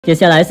接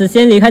下来是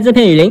先离开这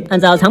片雨林，按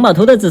照藏宝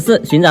图的指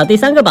示寻找第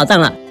3个宝藏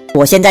了。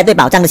我现在对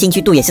宝藏的兴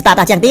趣度也是大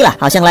大降低了，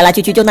好像来来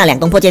去去就那2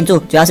栋破建筑，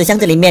主要是箱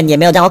子里面也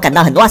没有让我感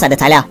到很哇塞的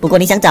材料。不过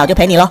你想找就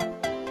陪你咯。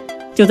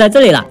就在这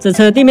里了，这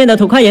次地面的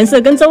土块颜色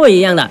跟周围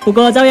一样的，不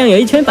过照样有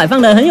一圈摆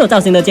放的很有造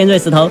型的尖锐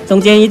石头，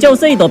中间依旧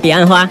是一朵彼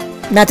岸花。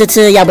那这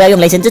次要不要用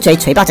雷神之锤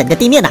锤爆整个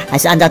地面啊？还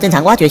是按照正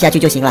常挖掘下去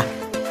就行了？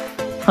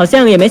好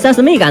像也没啥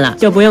神秘感了，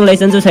就不用雷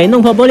神之锤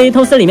弄破玻璃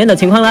透视里面的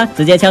情况了，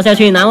直接敲下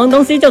去拿完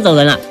东西就走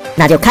人了。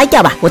那就开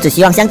掉吧，我只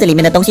希望箱子里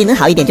面的东西能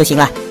好一点就行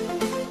了。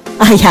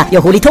哎呀，有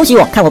狐狸偷袭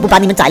我，看我不把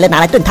你们宰了拿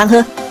来炖汤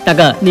喝！大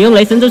哥，你用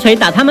雷神之锤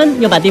打他们，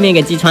又把地面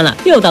给击穿了，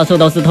又到处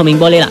都是透明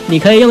玻璃了。你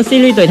可以用细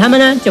率怼他们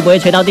呢，就不会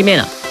吹到地面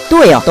了。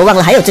对哦，都忘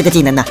了还有这个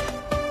技能呢。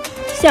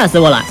吓死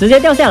我了，直接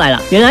掉下来了。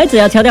原来只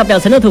要敲掉表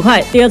层的土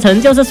块，第2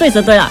层就是碎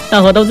石堆了。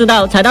大伙都知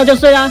道，踩到就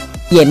碎啦。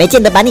也没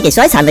见得把你给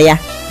摔惨了呀。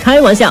开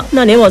玩笑，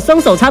那连我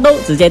双手插兜，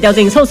直接掉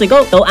进臭水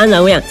沟都安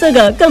然无恙，这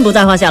个更不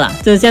在话下了。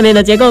这下面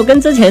的结构跟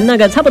之前那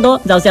个差不多，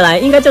绕下来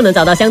应该就能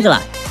找到箱子了。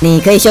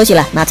你可以休息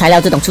了，拿材料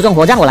这种粗重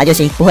活让我来就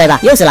行。不会吧，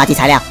又是垃圾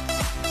材料？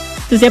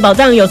这些宝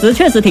藏有时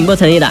确实挺不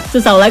诚意的，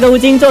至少来个乌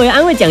金作为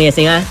安慰奖也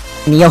行啊。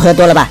你又喝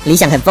多了吧？理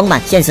想很丰满，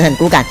现实很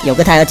骨感，有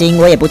个钛合金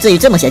我也不至于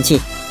这么嫌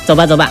弃。走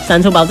吧走吧，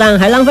删除宝藏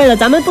还浪费了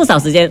咱们不少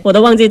时间，我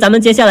都忘记咱们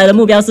接下来的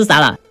目标是啥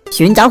了。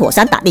寻找火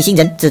山打地星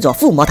人，制作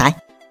附魔台。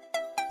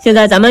现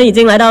在咱们已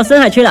经来到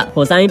深海区了，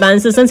火山一般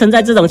是生成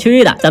在这种区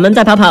域的，咱们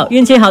再跑跑，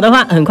运气好的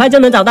话，很快就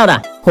能找到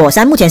的。火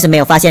山目前是没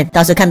有发现，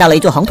倒是看到了一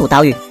座红土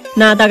岛屿，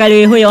那大概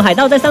率会有海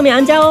盗在上面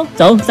安家哦。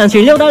走上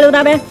去溜达溜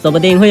达呗，说不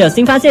定会有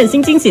新发现、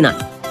新惊喜呢。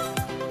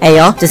哎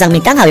呦，这上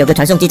面刚好有个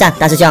传送基站，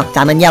大师兄，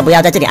咱们要不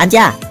要在这里安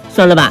家啊？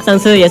算了吧，上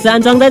次也是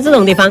安装在这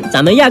种地方，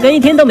咱们压根一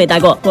天都没待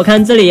过。我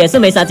看这里也是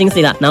没啥惊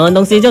喜了，拿完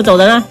东西就走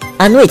人了。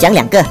安慰奖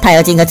2个，钛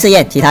合金和赤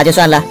焰，其他就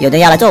算了。有人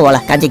要来揍我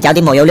了，赶紧脚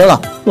底抹油溜了。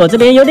我这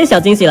边有点小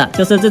惊喜了，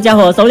就是这家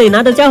伙手里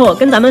拿的家伙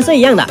跟咱们是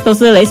一样的，都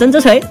是雷神之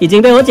锤，已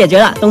经被我解决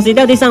了，东西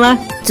掉地上了。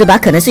这把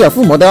可能是有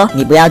附魔的哦，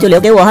你不要就留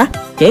给我哈。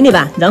给你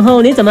吧，然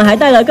后你怎么还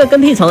带了个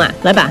跟屁虫啊？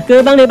来吧，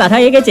哥帮你把它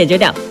也给解决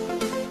掉。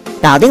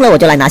搞定了我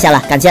就来拿下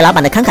了，感谢老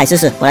板的慷慨施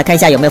舍。我来看一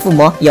下有没有附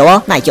魔，有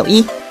哦，耐久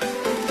1。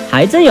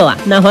还真有啊，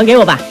那还给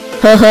我吧。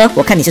呵呵，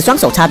我看你是双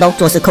手插兜，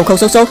做事抠抠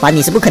搜搜，还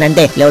你是不可能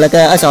的，留了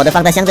个2手的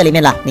放在箱子里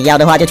面了，你要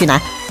的话就去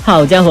拿。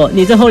好家伙，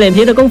你这厚脸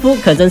皮的功夫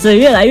可真是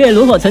越来越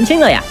炉火纯青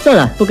了呀！算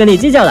了，不跟你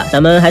计较了，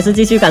咱们还是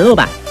继续赶路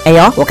吧。哎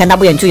呦，我看到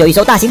不远处有一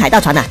艘大型海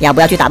盗船呢，要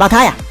不要去打爆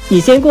它呀？你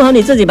先顾好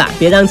你自己吧，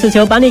别让刺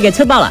球把你给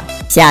吃爆了。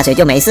下水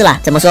就没事了，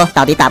这么说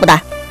到底打不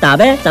打？打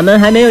呗，咱们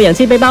还没有氧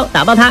气背包，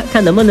打爆它，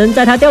看能不能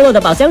在它掉落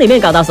的宝箱里面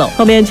搞到手。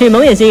后面去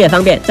蒙眼星也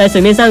方便，在水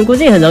面上估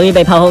计很容易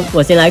被炮轰。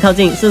我先来靠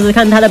近试试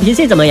看它的脾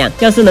气怎么样，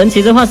要是能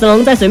骑着化石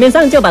龙在水面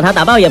上就把它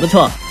打爆也不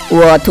错。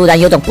我突然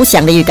有种不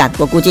祥的预感，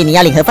我估计你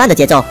要领盒饭的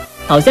节奏。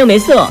好像没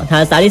事哦，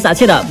它傻里傻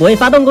气的，不会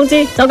发动攻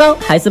击。糟糕，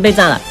还是被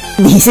炸了。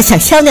你是想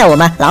笑尿我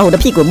吗？老虎的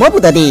屁股摸不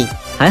得的。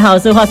还好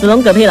是化石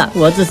龙嗝屁了，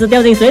我只是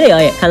掉进水里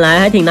而已，看来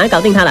还挺难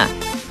搞定它的。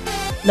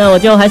那我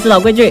就还是老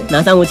规矩，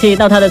拿上武器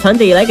到他的船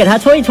底来给他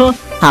戳一戳。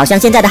好像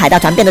现在的海盗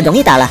船变得容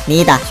易打了，你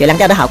一打血量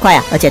掉得好快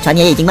啊，而且船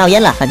也已经冒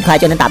烟了，很快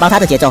就能打爆他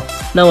的节奏。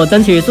那我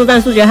争取速战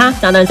速决哈，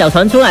炸弹小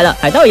船出来了，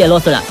海盗也落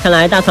实了，看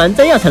来大船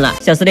真要沉了。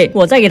小师弟，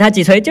我再给他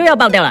几锤就要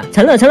爆掉了，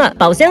沉了，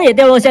宝箱也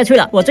掉落下去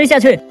了，我追下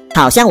去。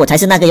好像我才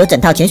是那个有整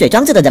套潜水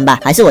装置的人吧？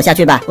还是我下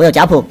去吧，我有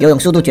脚蹼，游泳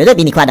速度绝对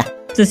比你快的。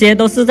这些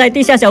都是在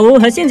地下小屋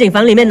和陷阱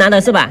房里面拿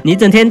的是吧？你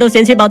整天都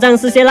嫌弃宝藏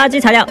是些垃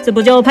圾材料，这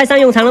不就派上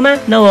用场了吗？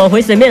那我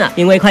回水面了，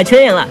因为快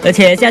缺氧了，而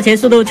且下潜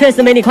速度确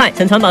实没你快，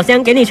沉船宝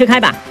箱给你去开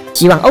吧。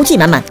希望欧气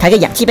满满，开个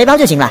氧气背包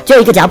就行了。就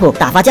一个脚蹼，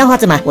打发叫花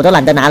子嘛，我都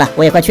懒得拿了，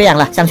我也快缺氧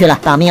了，上去了，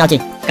保命要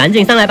紧。赶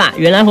紧上来吧，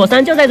原来火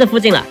山就在这附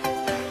近了。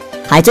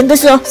还真的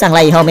是哦，上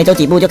来以后没走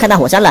几步就看到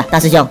火山了。大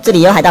师兄，这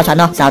里有海盗船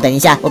哦，稍等一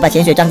下，我把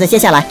潜水装置卸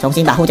下来，重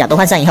新把护甲都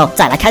换上以后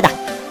再来开打。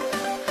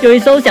有一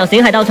艘小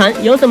型海盗船，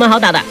有什么好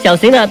打的？小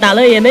型的打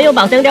了也没有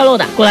宝箱掉落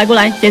的。过来过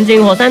来，先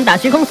进火山打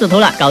虚空使徒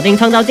了，搞定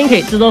创造晶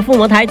体，制作附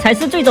魔台才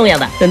是最重要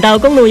的。等到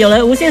弓弩有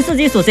了无限4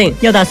级属性，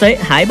要打谁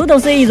还不都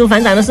是易如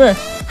反掌的事？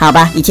好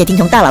吧，一切听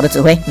从大佬的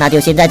指挥，那就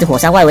先在这火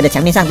山外围的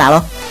墙面上打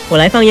咯。我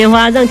来放烟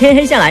花，让天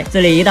黑下来。这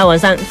里一到晚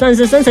上，算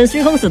是生成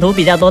虚空使徒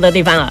比较多的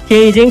地方了。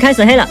天已经开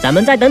始黑了，咱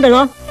们再等等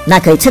哦。那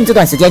可以趁这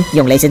段时间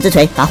用雷神之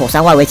锤把火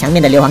山外围墙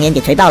面的硫磺烟给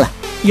锤爆了。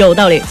有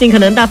道理，尽可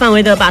能大范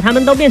围的把它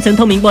们都变成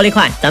透明玻璃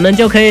块，咱们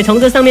就可以从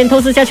这上面透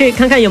视下去，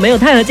看看有没有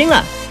钛合金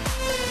了。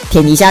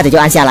天一下子就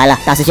暗下来了，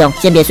大师兄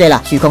先别睡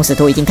了，虚空使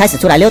徒已经开始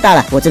出来溜达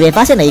了。我这边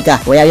发现了一个，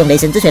我要用雷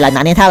神之锤来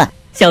拿捏它了。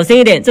小心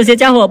一点，这些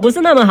家伙不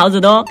是那么好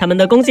惹的哦，他们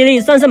的攻击力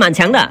算是蛮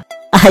强的。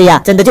哎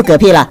呀，真的就嗝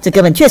屁了，这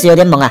哥们确实有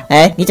点猛啊！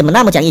哎，你怎么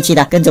那么讲义气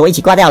的，跟着我一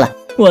起挂掉了？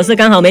我是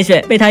刚好没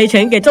血，被他一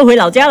拳给揍回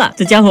老家了。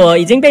这家伙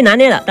已经被拿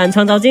捏了，但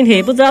创造晶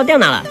体不知道掉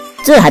哪了。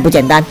这还不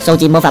简单，收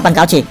集魔法棒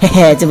搞起，嘿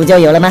嘿，这不就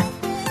有了吗？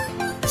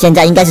现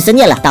在应该是深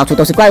夜了，到处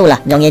都是怪物了，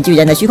熔岩巨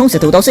人和虚空使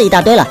徒都是一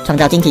大堆了，创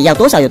造晶体要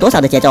多少有多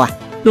少的节奏啊！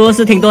多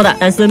是挺多的，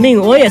但是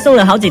命我也送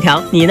了好几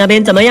条。你那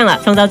边怎么样了？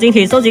创造晶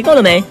体收集够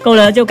了没？够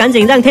了就赶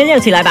紧让天亮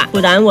起来吧，不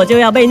然我就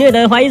要被虐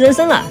得怀疑人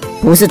生了。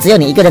不是只有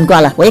你一个人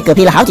挂了，我也嗝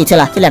屁了好几次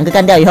了。这2个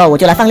干掉以后，我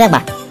就来放量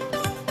吧。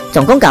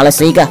总共搞了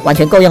11个，完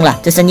全够用了。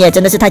这深夜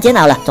真的是太煎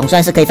熬了，总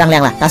算是可以放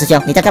量了。大师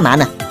兄，你在干嘛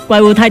呢？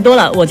怪物太多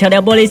了，我敲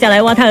掉玻璃下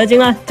来挖钛合金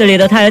了。这里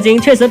的钛合金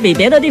确实比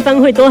别的地方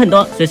会多很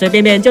多，随随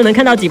便便就能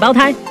看到几包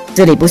钛。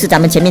这里不是咱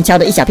们前面敲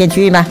的一小片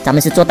区域吗？咱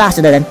们是做大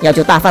事的人，要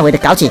就大范围的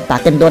搞起，把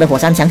更多的火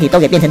山墙体都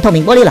给变成透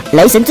明玻璃了。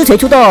雷神之锤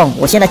出动，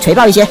我先来锤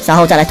爆一些，稍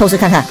后再来透视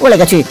看看。我勒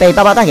个去，被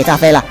爆爆弹给炸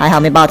飞了，还好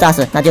没把我炸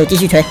死，那就继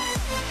续锤。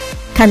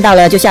看到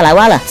了就下来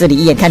挖了，这里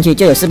一眼看去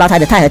就有4包钛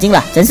的钛合金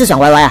了，真是爽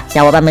歪歪啊！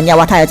小伙伴们要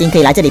挖钛合金可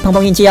以来这里碰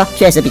碰运气哦，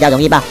确实比较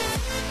容易爆。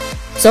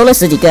收了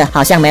10几个，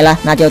好像没了，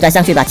那就再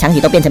上去把墙体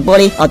都变成玻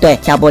璃。哦对，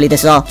敲玻璃的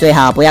时候最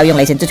好不要用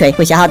雷神之锤，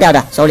会消耗掉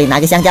的，手里拿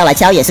个香蕉来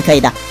敲也是可以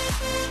的。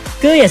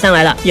哥也上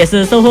来了，也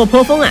是收获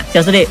颇丰啊！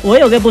小师弟，我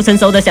有个不成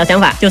熟的小想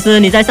法，就是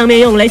你在上面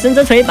用雷神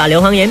之锤把硫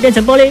磺岩变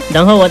成玻璃，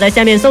然后我在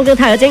下面收割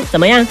钛合金，怎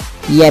么样？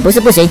也不是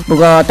不行，不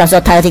过到时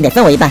候钛合金得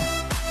分我一半。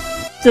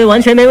这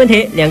完全没问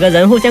题，2个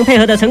人互相配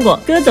合的成果，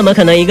哥怎么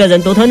可能一个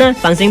人独吞呢？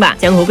放心吧，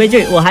江湖规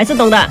矩我还是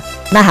懂的。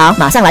那好，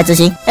马上来执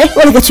行。哎，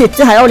我勒个去，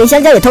这海鸥连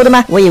香蕉也偷的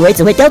吗？我以为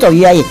只会叼走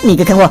鱼而已，你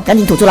个坑货，赶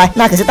紧吐出来，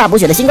那可是大补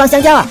血的星光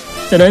香蕉啊！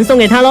只能送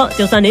给他咯，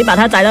就算你把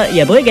他宰了，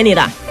也不会给你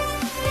的。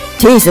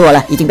气死我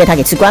了，已经被他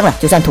给吃光了，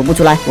就算吐不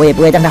出来，我也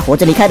不会让他活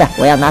着离开的。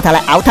我要拿它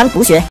来熬汤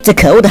补血。这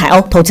可恶的海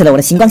鸥偷吃了我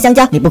的星光香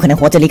蕉，你不可能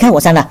活着离开火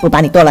山了，不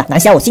把你剁了，难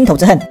消我心头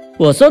之恨。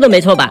我说的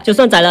没错吧？就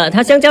算宰了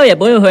他，香蕉也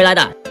不会回来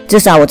的。至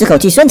少我这口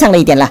气顺畅了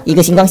一点了，一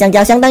个星光香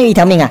蕉相当于1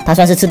条命啊，他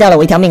算是吃掉了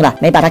我1条命了，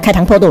没把他开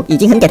膛破肚，已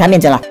经很给他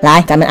面子了。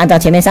来，咱们按照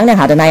前面商量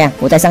好的那样，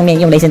我在上面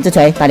用雷神之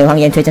锤把硫磺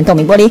岩锤成透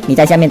明玻璃，你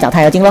在下面找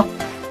钛合金咯。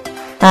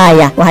哎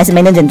呀，我还是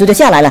没能忍住就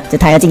下来了，这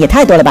钛合金也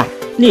太多了吧！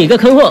你个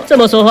坑货，这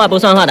么说话不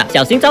算话的，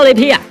小心遭雷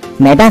劈啊！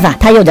没办法，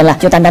太诱人了，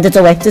就单单这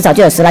周围至少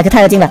就有10来个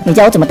钛合金了，你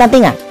叫我怎么淡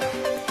定啊？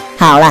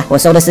好了，我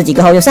收了10几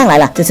个后又上来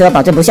了，这次我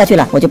保证不下去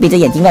了，我就闭着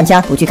眼睛乱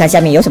敲，不去看下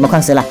面有什么矿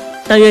石了。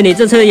但愿你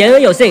这次言而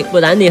有信，不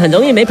然你很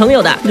容易没朋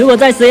友的。如果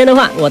再食言的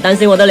话，我担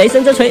心我的雷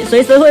神之锤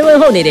随时会问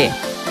候你的。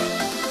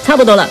差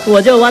不多了，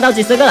我就挖到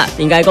几10个了，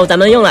应该够咱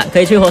们用了，可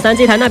以去火山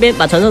祭坛那边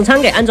把传送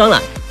舱给安装了。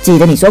记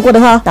得你说过的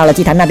话，到了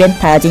祭坛那边，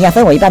钛合金要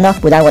分我一半哦，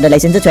不然我的雷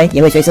神之锤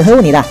也会随时呵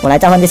护你的。我来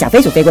召唤个小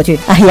飞鼠飞过去。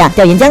哎呀，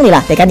掉岩浆里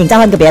了，得赶紧召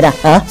唤个别的。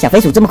小飞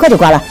鼠这么快就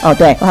挂了。哦，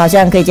对，我好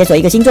像可以解锁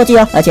一个新坐骑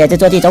哦，而且这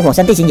坐骑走火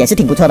山地形也是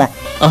挺不错的。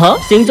哦吼，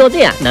新坐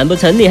骑啊，难不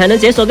成你还能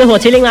解锁个火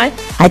麒麟来？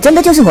还真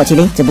的就是火麒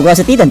麟，只不过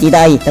是低等级的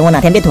而已。等我哪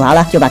天变土豪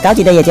了，就把高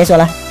级的也解锁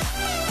了。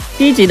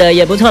低级的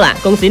也不错啦，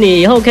恭喜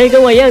你以后可以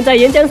跟我一样在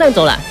岩浆上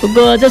走了。不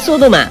过这速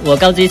度嘛，我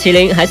高级麒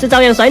麟还是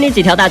照样甩你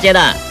几条大街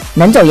的。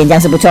能走岩浆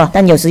是不错，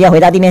但有时要回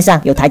到地面上，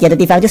有台阶的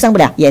地方就上不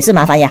了，也是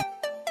麻烦呀。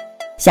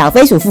小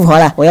飞鼠复活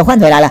了，我又换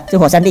回来了。这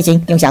火山地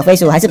形用小飞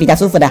鼠还是比较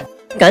舒服的。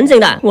赶紧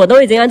的，我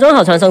都已经安装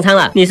好传送舱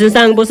了。你身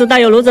上不是带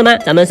有炉子吗？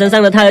咱们身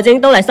上的钛合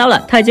金都来烧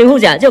了，钛金护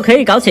甲就可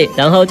以搞起，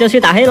然后就去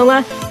打黑龙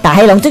啦。打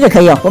黑龙这个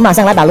可以哦，我马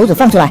上来把炉子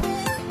放出来。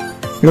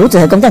炉子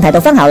和工匠台都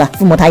放好了，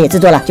附魔台也制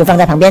作了，就放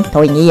在旁边，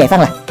投影仪也放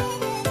了。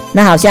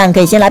那好像可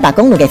以先来把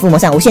公弩给附魔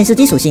上无限世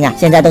纪属性啊！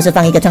现在都是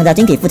放一个创造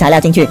晶体副材料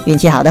进去，运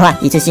气好的话，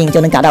一次性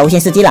就能搞到无限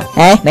世纪了。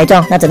哎，没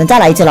中，那只能再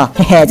来一次了。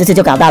嘿嘿，这次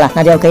就搞到了，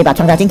那就可以把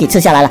创造晶体吃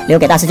下来了，留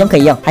给大师兄可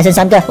以用，还剩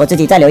3个，我自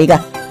己再留一个。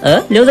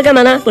留着干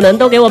嘛呢？不能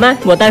都给我吗？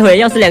我待会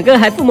要是2个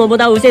还附魔不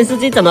到无限世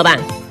纪怎么办？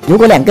如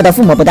果2个都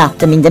附魔不到，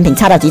证明人品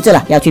差到极致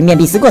了，要去面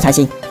壁思过才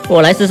行。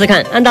我来试试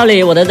看，按道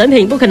理我的人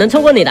品不可能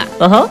臭过你的。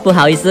哦吼，不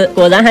好意思，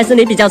果然还是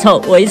你比较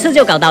臭，我一次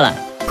就搞到了。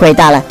亏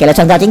大了，给了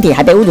创造晶体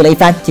还被侮辱了一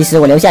番。其实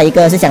我留下一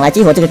个是想来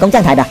激活这个工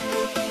匠台的。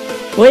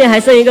我也还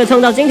剩一个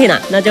创造晶体呢，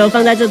那就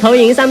放在这投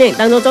影仪上面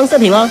当做装饰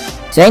品哦。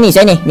随你，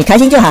你开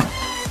心就好。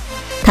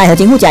钛合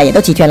金护甲也都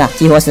齐全了，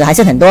激活时还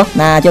剩很多，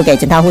那就给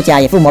整套护甲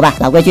也附魔吧。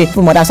老规矩，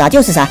附魔到啥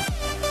就是啥。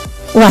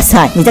哇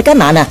塞，你在干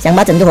嘛呢？想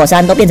把整个火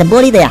山都变成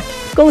玻璃的呀？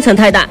工程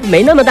太大，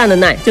没那么大能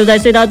耐，就在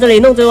隧道这里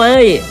弄着玩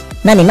而已。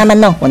那你慢慢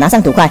弄，我拿上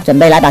土块，准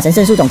备来把神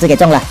圣树种子给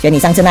种了。学你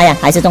上次那样，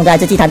还是种在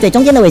这祭坛最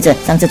中间的位置。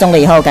上次种了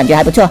以后，感觉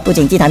还不错，不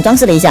仅祭坛装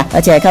饰了一下，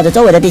而且靠着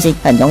周围的地形，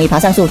很容易爬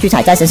上树去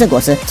采摘神圣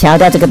果实。敲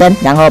掉这个灯，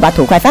然后把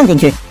土块放进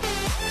去。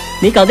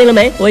你搞定了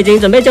没？我已经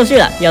准备就绪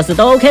了，要是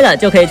都 OK 了，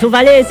就可以出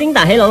发练新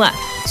打黑龙了。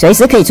随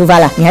时可以出发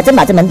了，你还真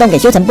把这门洞给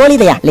修成玻璃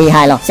的呀，厉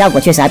害了，效果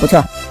确实还不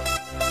错。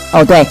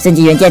哦对，升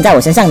级元件在我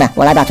身上呢，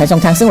我来把传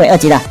送舱升为2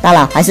级的。大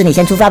佬，还是你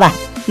先出发吧。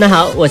那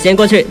好，我先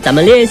过去，咱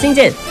们练新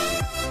剑。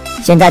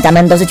现在咱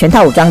们都是全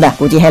套武装的，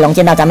估计黑龙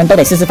见到咱们都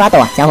得嘶嘶发抖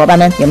啊！小伙伴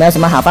们有没有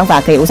什么好方法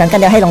可以无伤干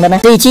掉黑龙的呢？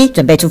这一期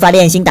准备出发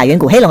练新打远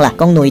古黑龙了，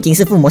弓弩已经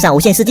是附魔上无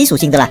限世纪属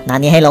性的了，拿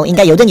捏黑龙应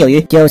该游刃有余。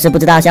就是不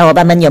知道小伙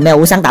伴们有没有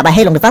无伤打败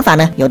黑龙的方法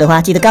呢？有的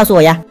话记得告诉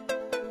我呀。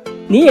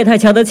你也太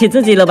瞧得起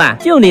自己了吧！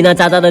就你那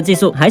渣渣的技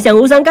术，还想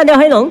无伤干掉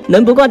黑龙？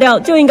能不挂掉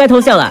就应该偷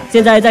笑了。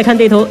现在再看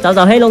地图，找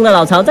找黑龙的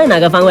老巢在哪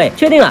个方位？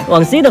确定了，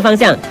往西的方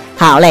向。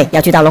好嘞，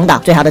要去到龙岛，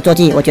最好的坐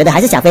骑我觉得还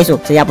是小飞鼠，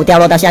只要不掉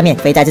落到下面，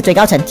飞在这最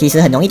高层，其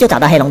实很容易就找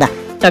到黑龙的。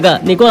大哥，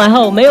你过来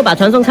后没有把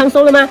传送舱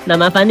收了吗？那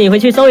麻烦你回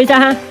去收一下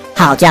哈。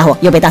好家伙，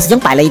又被大师兄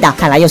摆了一道，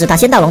看来又是他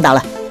先到龙岛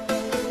了。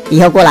以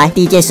后过来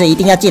第一件事一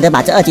定要记得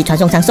把这2级传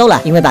送舱收了，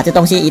因为把这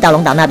东西移到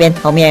龙岛那边，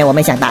后面我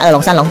们想打2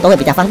龙3龙都会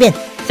比较方便。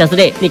小师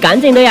弟，你赶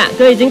紧的呀，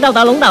哥已经到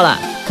达龙岛了。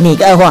你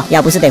个二货，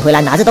要不是得回来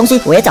拿这东西，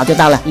我也早就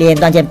到了。烈焰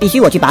断剑必须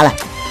我去拔了。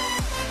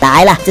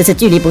来了，这次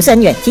距离不是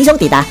很远，轻松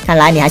抵达。看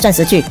来你还算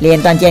识趣，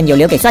连断剑有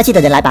留给帅气的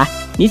人来吧。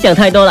你想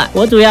太多了，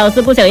我主要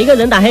是不想一个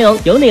人打黑龙，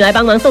有你来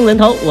帮忙送人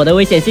头，我的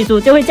危险系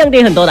数就会降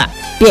低很多的。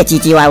别唧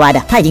唧歪歪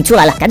的，他已经出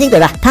来了，赶紧怼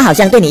吧。他好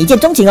像对你一见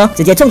钟情哦，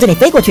直接冲着你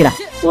飞过去了。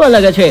我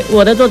勒个去，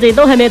我的坐骑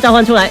都还没召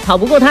唤出来，跑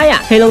不过他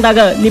呀！黑龙大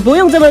哥，你不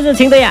用这么热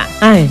情的呀！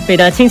哎，被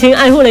他轻轻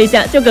爱护了一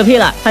下就嗝屁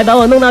了，还把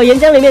我弄到岩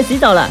浆里面洗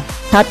澡了。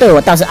他对我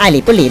倒是爱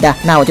理不理的，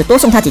那我就多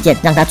送他几件，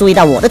让他注意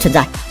到我的存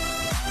在。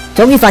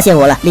终于发现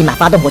我了，立马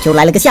发动火球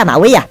来了个下马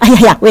威呀！哎呀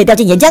呀，我也掉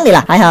进岩浆里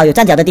了，还好有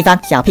站脚的地方，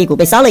小屁股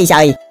被烧了一下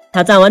而已。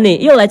他炸完你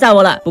又来炸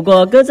我了，不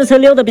过鸽子车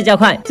溜得比较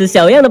快，只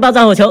小样的爆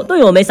炸火球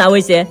对我没啥威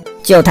胁。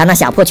就他那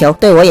小破球，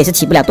对我也是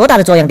起不了多大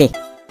的作用的。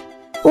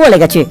我勒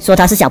个去，说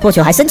他是小破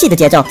球还生气的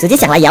节奏，直接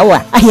想来咬我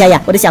啊！哎呀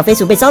呀，我的小飞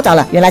鼠被烧着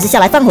了，原来是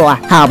下来放火啊！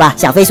好吧，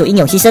小飞鼠英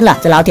勇牺牲了，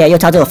这老铁又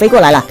朝着我飞过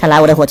来了，看来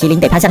我的火麒麟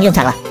得派上用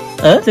场了。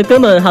这哥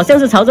们好像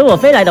是朝着我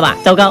飞来的吧？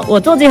糟糕，我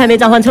坐骑还没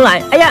召唤出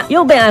来，哎呀，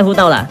又被爱护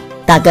到了。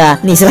大哥，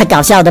你是来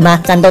搞笑的吗？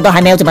战斗都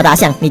还没有怎么打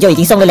响，你就已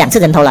经送了2次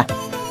人头了。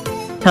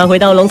他回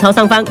到龙巢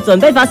上方，准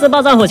备发射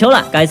爆炸火球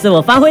了，该是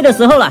我发挥的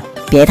时候了。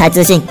别太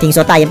自信，听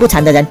说大言不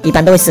惭的人一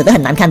般都会死得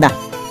很难看的。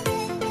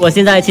我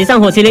现在骑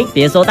上火麒麟，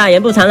别说大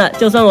言不惭了，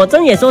就算我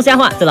真也说瞎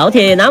话，这老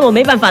铁也拿我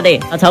没办法的。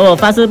他朝我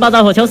发射爆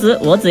炸火球时，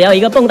我只要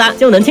一个蹦跶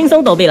就能轻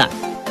松躲避了。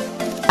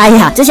哎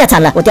呀，这下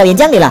惨了，我掉岩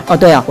浆里了。哦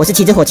对哦，我是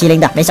骑着火麒麟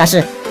的，没啥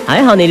事。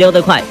还好你溜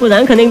得快，不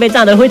然肯定被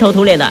炸得灰头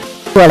土脸的。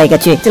我勒个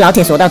去，这老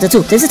铁所到之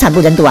处真是惨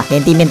不忍睹啊，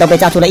连地面都被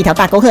炸出了一条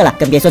大沟壑了，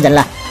更别说人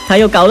了。他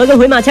又搞了个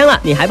回马枪了，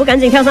你还不赶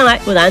紧跳上来，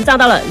不然炸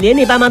到了连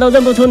你爸妈都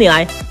认不出你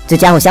来。这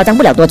家伙嚣张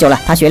不了多久了，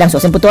他血量所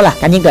剩不多了，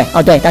赶紧怼。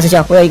哦对，大师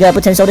兄，我有一个不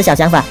成熟的小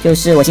想法，就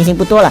是我星星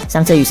不多了，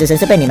上次陨石神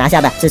是被你拿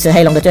下的，这次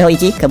黑龙的最后一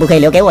击可不可以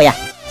留给我呀？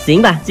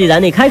行吧，既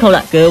然你开口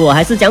了，哥我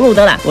还是讲武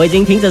德了，我已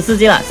经停止伺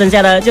机了，剩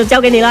下的就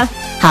交给你了。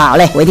好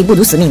嘞，我一定不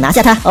辱使命拿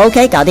下他。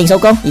OK， 搞定收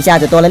工，一下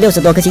子多了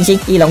60多颗星星，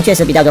翼龙确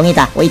实比较容易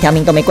打，我一条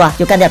命都没挂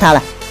就干掉他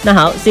了。那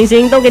好，星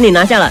星都给你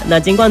拿下了，那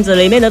金罐子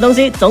里面的东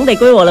西总得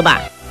归我了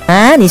吧？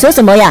啊，你说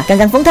什么呀？刚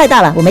刚风太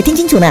大了，我没听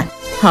清楚呢。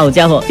好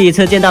家伙，第一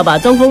次见到把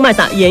中锋麦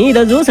撒演绎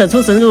得如此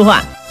出神入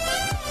化。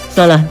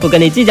算了，不跟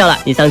你计较了，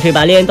你上去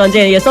把烈焰断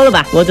剑也收了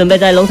吧，我准备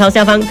在龙巢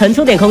下方腾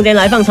出点空间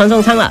来放传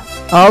送舱了。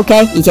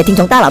OK， 一切听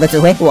从大佬的指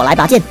挥，我来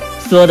拔剑。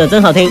说的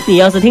真好听，你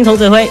要是听从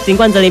指挥，金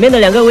罐子里面的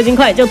2个围巾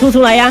块就凸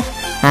出来呀。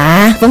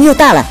啊，风又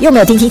大了，又没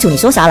有听清楚你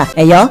说啥了。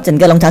哎呦，整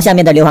个龙巢下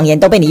面的硫磺岩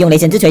都被你用雷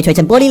神之锤锤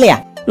成玻璃了呀。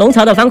龙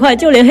巢的方块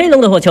就连黑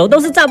龙的火球都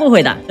是炸不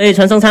毁的，所以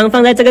传送舱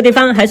放在这个地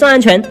方还算安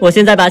全。我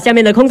现在把下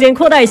面的空间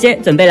扩大一些，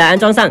准备来安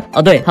装上。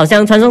哦对，好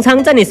像传送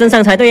舱在你身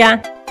上才对呀。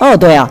哦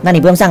对哦，那你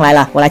不用上来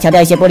了，我来敲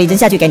掉一些玻璃扔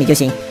下去给你就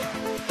行。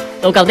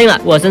都搞定了，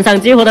我身上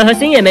激活的核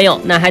心也没有，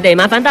那还得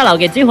麻烦大佬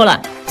给激活了。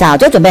早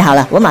就准备好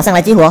了，我马上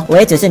来激活。我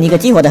也只剩一个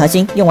激活的核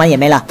心，用完也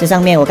没了。这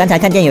上面我刚才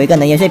看见有一个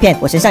能源碎片，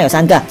我身上有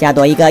3个，加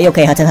多一个又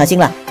可以合成核心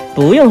了。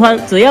不用慌，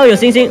只要有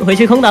星星，回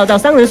去空岛找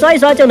商人刷一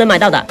刷就能买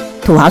到的。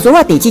土豪说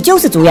话底气就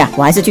是足呀，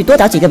我还是去多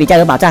找几个比较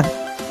有保障。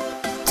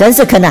真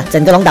是坑啊，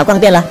整个龙岛逛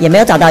遍了也没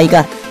有找到一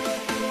个。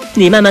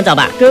你慢慢找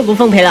吧，哥不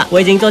奉陪了，我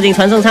已经坐进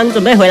传送舱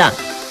准备回了。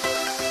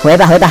回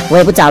吧回吧，我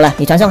也不找了，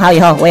你传送好以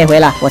后我也回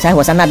了。我猜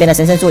火山那边的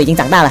神圣树已经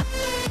长大了。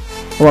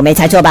我没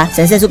猜错吧？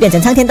神圣树变成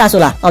苍天大树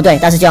了。哦对，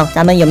大师兄，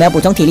咱们有没有补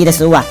充体力的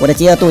食物啊？我的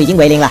饥饿度已经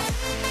为0了。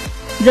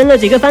扔了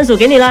几个番薯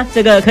给你了，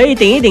这个可以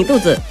顶一顶肚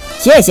子。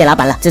谢谢老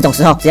板了，这种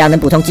时候只要能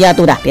补充饥饿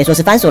度的，别说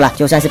是番薯了，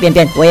就算是便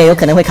便我也有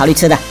可能会考虑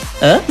吃的。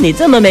你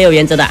这么没有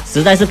原则的，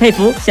实在是佩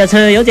服。下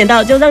次有捡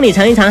到就让你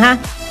尝一尝哈。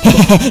嘿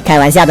嘿嘿，开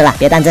玩笑的啦，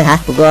别当真哈。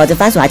不过这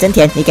番薯还真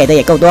甜，你给的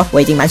也够多，我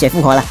已经满血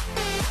复活了。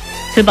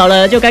吃饱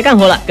了就该干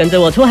活了，跟着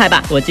我出海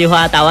吧。我计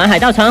划打完海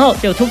盗船后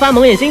就出发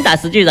蒙眼星打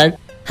10巨人。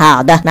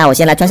好的，那我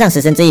先来穿上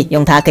死神之翼，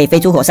用它可以飞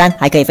出火山，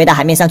还可以飞到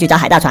海面上去找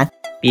海盗船。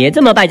别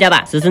这么败家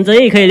吧，死神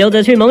之翼可以留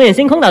着去蒙眼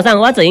星空岛上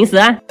挖紫萤石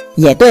啊。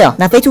也对哦，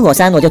那飞出火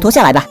山我就脱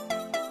下来吧。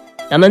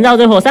咱们绕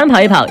着火山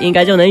跑一跑，应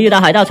该就能遇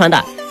到海盗船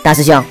的。大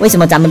师兄，为什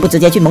么咱们不直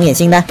接去蒙眼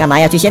星呢？干嘛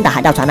要去先打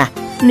海盗船呢？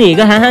你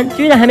个憨憨，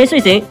居然还没睡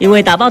醒！因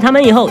为打爆他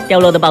们以后，掉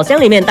落的宝箱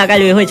里面大概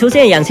率会出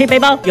现氧气背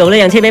包，有了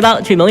氧气背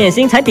包，去蒙眼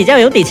星才比较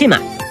有底气嘛。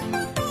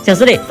小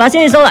师弟，发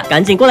现一艘了，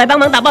赶紧过来帮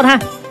忙打爆它。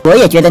我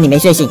也觉得你没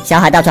睡醒，小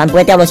海盗船不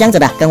会掉落箱子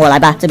的，跟我来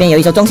吧，这边有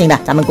一艘中型的，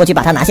咱们过去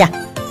把它拿下。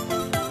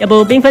要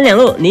不兵分2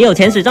路，你有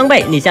潜水装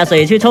备，你下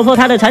水去戳破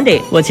它的船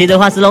底，我骑着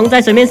化石龙在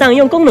水面上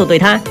用弓弩怼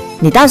它。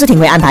你倒是挺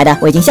会安排的，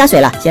我已经下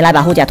水了，先来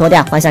把护甲脱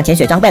掉，换上潜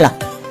水装备了。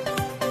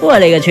我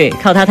勒个去，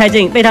靠它太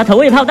近，被它投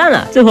喂炮弹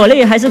了，这火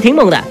力还是挺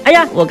猛的。哎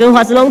呀，我跟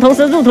化石龙同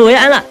时入土为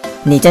安了。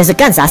你真是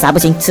干啥啥不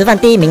行，吃饭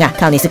第一名啊！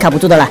靠你是靠不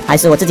住的了，还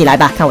是我自己来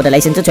吧，看我的雷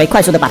神之锤快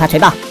速的把它锤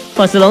爆。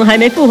化石龙还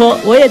没复活，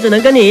我也只能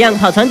跟你一样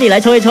跑船底来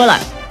戳一戳了。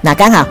那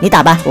刚好，你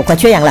打吧，我快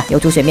缺氧了，游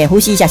出水面呼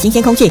吸一下新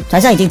鲜空气。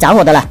船上已经着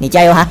火的了，你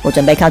加油哈！我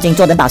准备靠近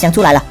坐等宝箱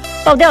出来了。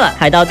爆掉了，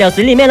海盗掉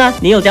水里面了，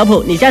你有脚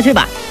蹼，你下去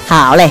吧。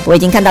好嘞，我已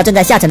经看到正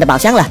在下沉的宝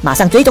箱了，马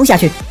上追踪下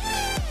去。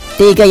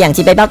第一个氧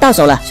气背包到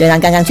手了，虽然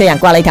刚刚缺氧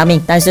挂了一条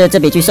命，但是这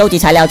比去收集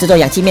材料制作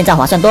氧气面罩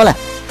划算多了。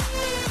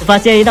我发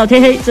现一到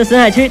天黑，这深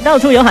海区到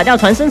处有海盗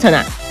船生成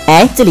啊。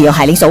哎，这里有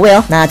海灵守卫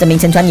哦，那这名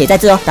沉船也在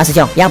这哦，大师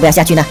兄要不要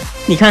下去呢？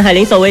你看海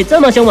灵守卫这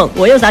么凶猛，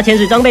我又啥潜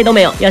水装备都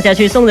没有，要下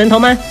去送人头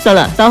吗？算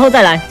了，稍后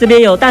再来。这边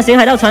有大型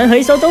海盗船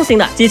回收中型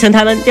的，继承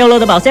他们掉落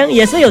的宝箱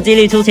也是有激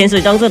励出潜水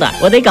装置的，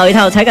我得搞一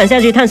套才敢下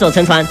去探索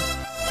沉船。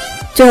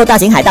最后大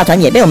型海盗船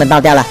也被我们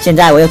爆掉了，现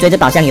在我又追着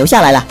宝箱游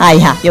下来了。哎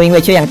呀，又因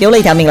为缺氧丢了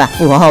一条命了，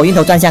复活后晕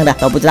头转向的，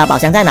都不知道宝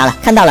箱在哪了。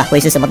看到了，会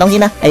是什么东西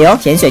呢？哎呦，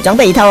潜水装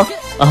备一套哦。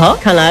哦吼，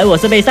看来我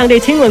是被上帝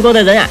亲吻过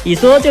的人啊！一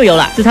说就有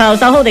了，这套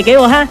稍后得给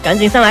我哈，赶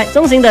紧上来，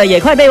中型的也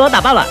快被我打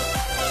爆了。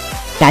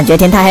感觉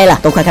天太黑了，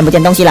都快看不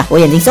见东西了，我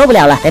眼睛受不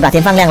了了，得把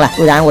天放亮了，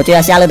不然我就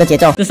要下了的节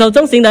奏。这艘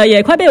中型的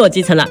也快被我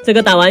击沉了，这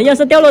个打完要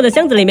是掉落的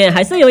箱子里面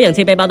还是有氧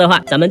气背包的话，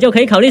咱们就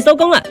可以考虑收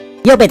工了。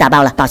又被打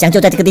爆了，宝箱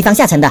就在这个地方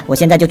下沉的，我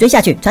现在就追下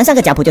去，穿上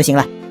个脚蹼就行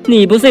了。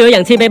你不是有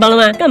氧气背包了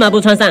吗？干嘛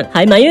不穿上？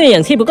还埋怨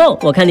氧气不够？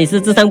我看你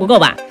是智商不够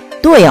吧。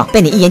对哦，被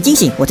你一言惊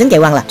醒，我真给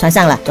忘了，穿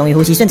上了，终于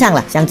呼吸顺畅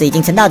了，箱子已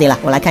经沉到底了，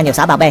我来看有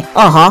啥宝贝。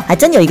哦吼，还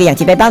真有一个氧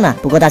气背包呢。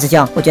不过大师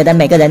兄，我觉得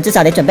每个人至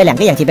少得准备2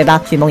个氧气背包，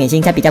去蒙眼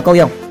星才比较够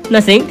用。那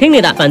行，听你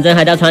的，反正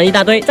海盗船一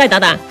大堆，再打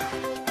打。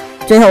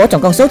最后我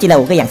总共收集了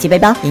5个氧气背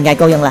包，应该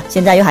够用了。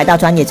现在有海盗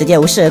船也直接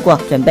无视而过，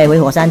准备回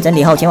火山整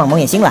理后前往蒙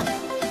眼星了。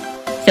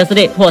小师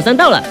弟，火山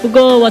到了，不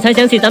过我才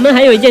想起咱们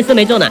还有一件事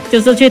没做呢，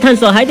就是去探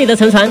索海底的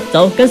沉船。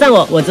走，跟上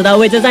我，我知道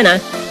位置在哪。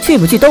去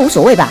不去都无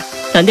所谓吧。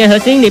闪电核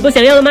心你不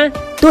想要了吗？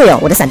对哦，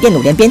我的闪电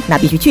5连鞭，那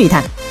必须去一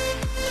趟。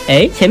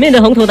哎，前面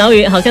的红土岛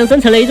屿好像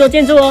生成了一座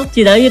建筑哦，既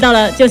然遇到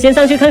了，就先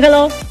上去看看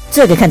喽。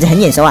这个看着很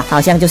眼熟啊，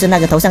好像就是那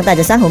个头上戴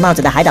着珊瑚帽子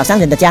的海岛商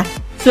人的家。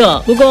是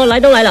哦，不过来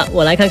都来了，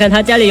我来看看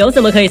他家里有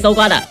什么可以搜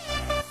刮的。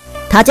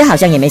他家好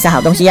像也没啥好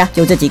东西呀，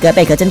就这几个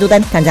贝壳珍珠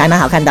灯，看着还蛮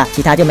好看的，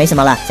其他就没什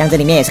么了。箱子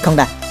里面也是空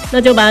的。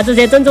那就把这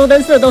些珍珠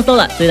灯饰都收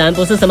了，虽然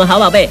不是什么好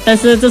宝贝，但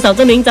是至少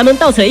证明咱们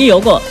到此一游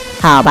过。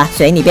好吧，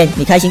随你便，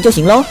你开心就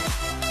行喽。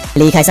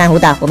离开珊瑚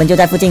岛，我们就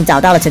在附近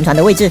找到了沉船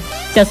的位置。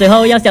下水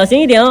后要小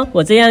心一点哦，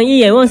我这样一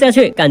眼望下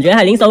去，感觉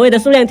海灵守卫的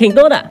数量挺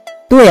多的。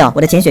对哦，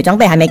我的潜水装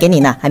备还没给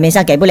你呢，还没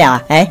上给不了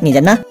啊。哎，你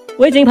人呢？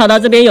我已经跑到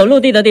这边有陆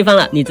地的地方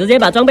了，你直接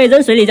把装备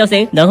扔水里就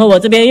行，然后我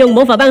这边用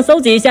魔法棒收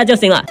集一下就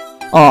行了。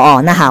哦，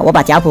那好，我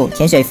把脚蹼、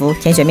潜水服、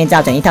潜水面罩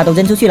整一套都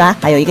扔出去了，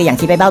还有一个氧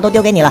气背包都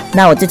丢给你了。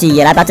那我自己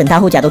也来把整套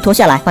护甲都脱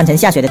下来，换成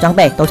下水的装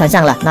备都穿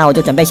上了。那我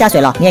就准备下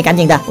水了，你也赶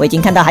紧的，我已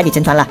经看到海底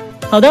沉船了。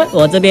好的，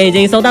我这边已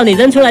经收到你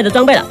扔出来的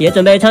装备了，也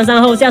准备穿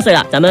上后下水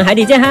了，咱们海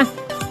底见哈。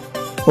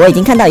我已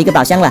经看到一个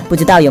宝箱了，不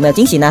知道有没有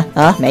惊喜呢？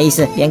没意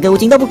思，连个乌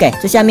金都不给。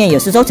这下面有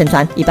4艘沉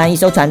船，一般1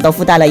艘船都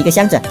附带了一个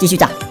箱子，继续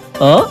找。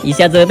哦，一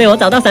下子被我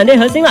找到闪电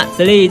核心了，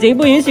实力已经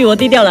不允许我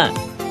低调了。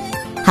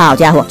好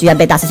家伙，居然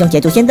被大师兄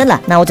捷足先登了，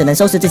那我只能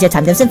收拾这些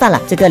残羹剩饭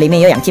了。这个里面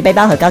有氧气背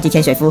包和高级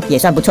潜水服，也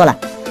算不错了。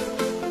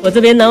我这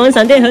边拿完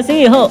闪电核心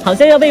以后，好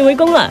像要被围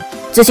攻了。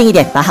自信一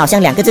点，把好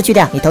像2个字去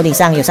掉。你头顶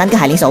上有3个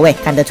海灵守卫，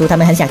看得出他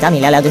们很想找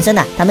你聊聊人生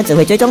啊。他们只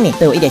会追踪你，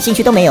对我一点兴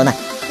趣都没有呢。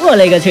我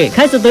勒个去，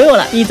开始怼我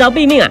了，一招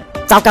毙命啊！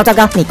糟糕，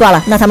你挂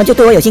了，那他们就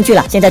对我有兴趣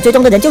了。现在追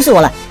踪的人就是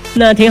我了。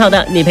那挺好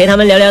的，你陪他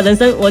们聊聊人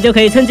生，我就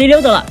可以趁机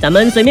溜走了。咱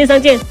们水面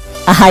上见。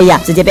哎呀，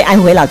直接被安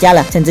回老家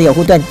了，趁着有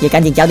护盾，也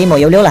赶紧脚底抹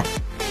油溜了。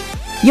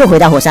又回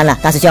到火山了，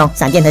大师兄，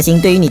闪电核心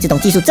对于你这种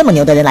技术这么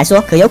牛的人来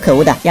说可有可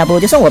无的，要不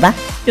就送我吧。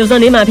就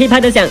算你马屁拍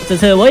得响，这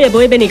次我也不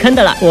会被你坑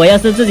的了。我要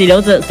是自己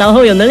留着，稍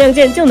后有能量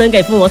键就能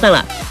给附魔上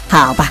了。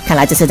好吧，看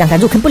来这次让他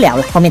入坑不了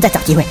了，后面再找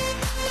机会。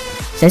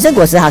神圣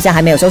果实好像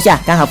还没有收下，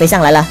刚好飞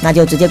上来了，那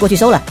就直接过去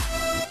收了。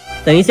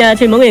等一下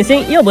去蒙眼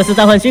星，又不是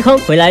召唤虚空，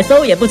回来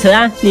收也不迟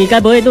啊。你该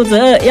不会肚子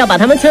饿要把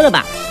它们吃了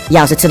吧？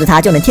要是吃了它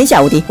就能天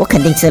下无敌，我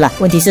肯定吃了。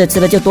问题是吃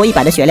了就多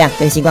100的血量，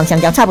跟星光香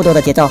蕉差不多的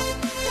节奏。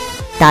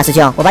大师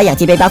兄，我把氧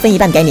气背包分一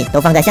半给你，都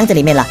放在箱子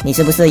里面了，你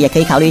是不是也可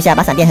以考虑一下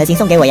把闪电核心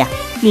送给我呀？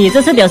你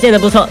这次表现得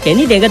不错，给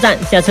你点个赞，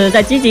下次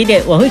再积极一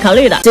点，我会考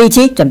虑的。这一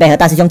期准备和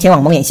大师兄前往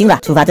蒙眼星了，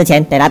出发之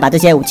前得来把这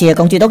些武器和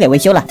工具都给维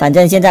修了，反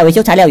正现在维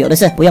修材料有的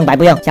是，不用白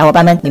不用。小伙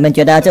伴们，你们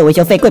觉得这维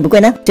修费贵不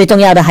贵呢？最重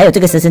要的还有这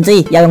个食神之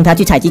翼，要用它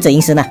去采集紫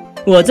萤石呢。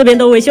我这边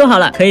都维修好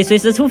了，可以随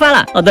时出发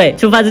了。哦对，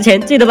出发之前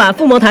记得把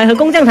附魔台和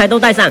工匠台都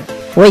带上。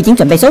我已经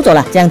准备收走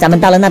了，这样咱们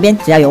到了那边，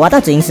只要有挖到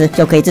紫萤石，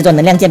就可以制作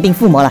能量剑并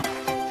附魔了。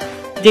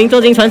已经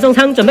坐进传送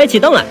舱，准备启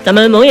动了，咱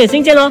们蒙眼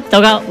星见喽！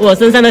糟糕，我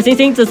身上的星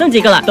星只剩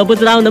几个了，都不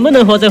知道能不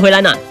能活着回来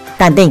呢。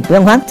淡定，不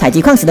用慌，采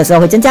集矿石的时候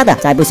会增加的，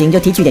再不行就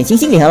提取点星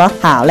星礼盒咯。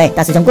好嘞，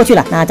大师兄过去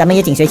了，那咱们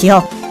也紧随其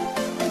后。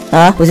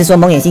不是说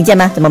蒙眼星见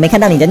吗？怎么没看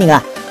到你人影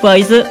了？不好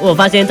意思，我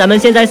发现咱们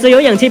现在是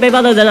有氧气背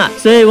包的人了，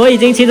所以我已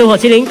经骑着火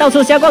麒麟到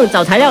处瞎逛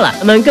找材料了，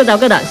咱们各找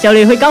各的，效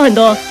率会高很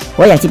多。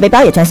我氧气背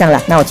包也穿上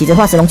了，那我骑着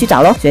化石龙去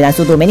找咯。虽然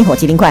速度没你火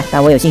麒麟快，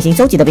但我有信心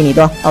收集的比你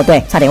多。哦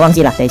对，差点忘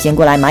记了，得先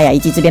过来玛雅遗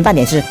迹这边办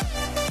点事。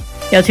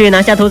要去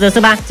拿下图纸是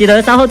吧？记得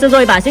稍后制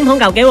作一把新铜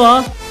镐给我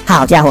哦。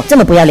好家伙，这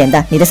么不要脸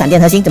的，你的闪电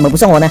核心怎么不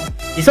送我呢？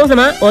你说什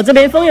么？我这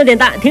边风有点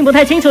大，听不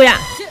太清楚呀。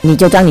你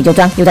就装，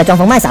又在装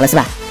疯卖傻了是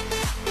吧？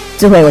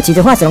这回我骑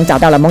着化石龙找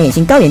到了蒙眼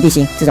星高原地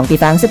形，这种地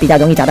方是比较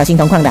容易找到新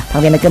铜矿的。旁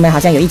边的哥们好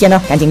像有意见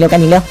哦，赶紧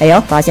溜！哎呦，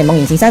发现蒙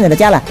眼星商人的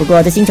家了。不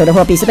过这星球的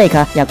货币是贝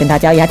壳，要跟他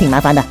交易还挺麻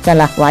烦的。算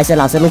了，我还是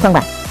老实路矿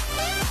吧。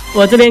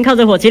我这边靠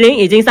着火麒麟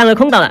已经上了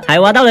空岛了，还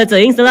挖到了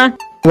紫萤石了。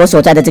我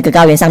所在的这个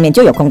高原上面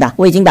就有空岛，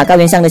我已经把高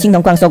原上的青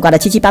铜矿搜刮得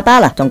七七八八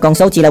了，总共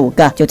收集了5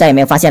个，就再也没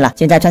有发现了。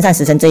现在穿上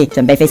死神之翼，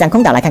准备飞上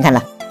空岛来看看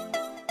了。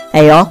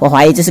哎呦，我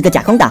怀疑这是个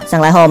假空岛，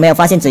上来后没有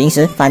发现紫银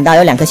石，反倒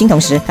有2颗青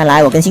铜石，看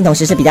来我跟青铜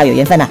石是比较有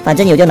缘分啊，反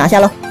正有就拿下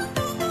喽。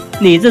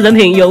你这人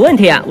品有问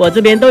题啊！我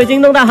这边都已经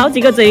弄到好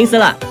几个紫银石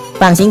了。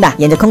放心吧，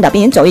沿着空岛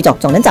边缘走一走，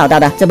总能找到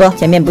的。这不，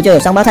前面不就有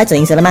双胞胎紫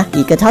银石了吗？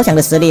一个超强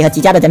的实力和极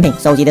佳的人品，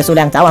收集的数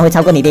量早晚会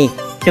超过你的。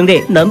兄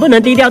弟，能不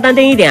能低调淡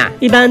定一点啊？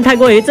一般太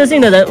过于自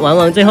信的人，往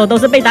往最后都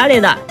是被打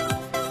脸的。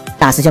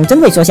大师兄真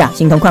会说笑，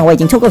青铜矿我已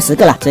经凑够10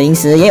个了，紫银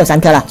石也有3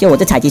颗了，就我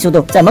这采集速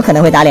度，怎么可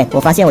能会打脸？我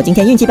发现我今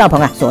天运气爆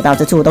棚啊，所到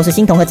之处都是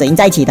青铜和紫银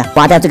在一起的。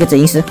挖掉这个紫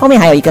银石，后面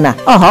还有一个呢。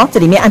哦吼，这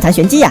里面暗藏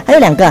玄机啊，还有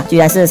2个，居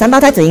然是3胞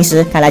胎紫银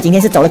石，看来今天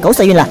是走了狗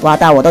屎运了，挖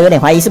到我都有点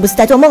怀疑是不是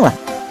在做梦了。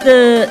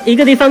这一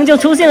个地方就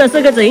出现了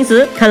4个紫银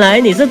石，看来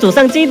你是祖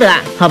上积德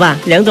啊。好吧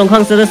，2种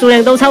矿石的数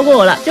量都超过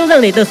我了，就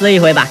让你得死一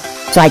回吧。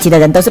帅气的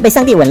人都是被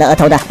上帝吻了额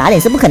头的，打脸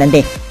是不可能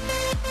的。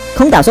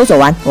空岛搜索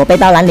完，我背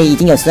包篮里已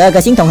经有12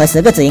个青铜和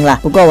10个紫银了，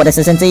不过我的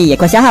死神之翼也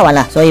快消耗完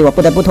了，所以我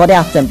不得不脱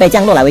掉，准备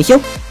降落来维修。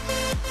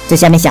这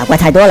下面小怪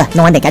太多了，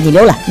弄完得赶紧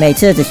溜了。每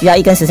次只需要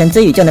1根死神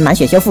之羽就能满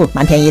血修复，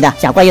蛮便宜的。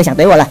小怪又想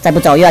怼我了，再不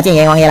走又要见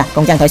阎王爷了，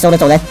工匠腿收了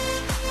走人。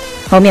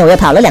后面我又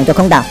跑了2个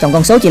空岛，总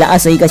共收集了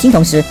21个青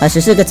铜石和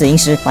14个紫银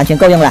石，完全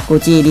够用了。估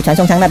计离传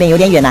送舱那边有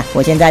点远了，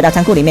我现在到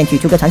仓库里面取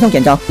出个传送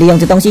卷轴，利用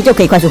这东西就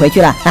可以快速回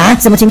去了。啊，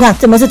什么情况？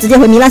怎么是直接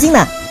回米拉星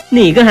了？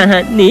你个憨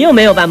憨，你又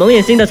没有把蒙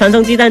眼星的传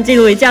送基站记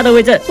录于架的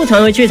位置，不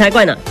传回去才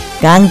怪呢。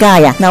尴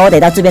尬呀，那我得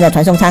到这边的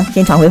传送舱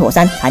先传回火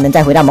山，才能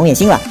再回到蒙眼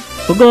星了。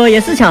不过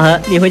也是巧合，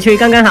你回去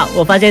刚刚好。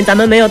我发现咱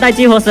们没有带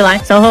激活石来，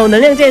稍后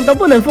能量键都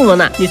不能附魔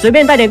呢，你随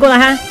便带点过来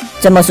哈。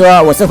这么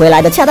说我是回来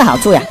的恰到好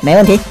处呀，没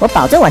问题，我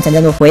保证完成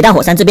任务。回到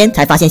火山这边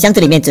才发现箱子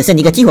里面只剩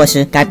1个激活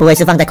石，该不会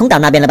是放在空岛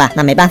那边了吧？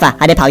那没办法，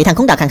还得跑一趟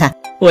空岛看看。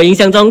我印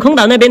象中空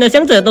岛那边的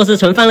箱子都是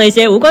存放了一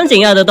些无关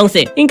紧要的东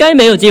西，应该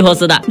没有激活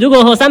石的。如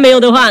果火山没有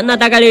的话，那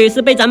大概率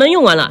是被咱们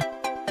用完了。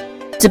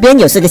这边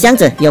有4个箱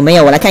子，有没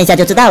有我来看一下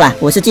就知道了。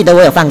我是记得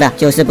我有放的，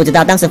就是不知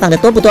道当时放的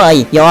多不多而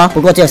已。有哦，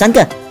不过只有3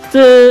个。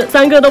这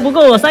3个都不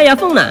够我塞牙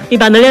缝呢，一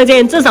把能量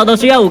键至少都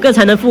需要5个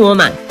才能附魔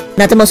满。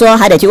那这么说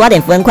还得去挖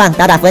点符文矿，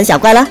打符文小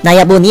怪了。那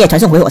要不你也传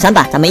送回火山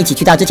吧，咱们一起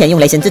去到之前用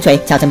雷神之锤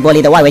敲成玻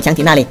璃的外围墙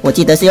体那里，我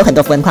记得是有很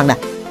多符文矿的。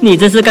你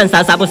这是干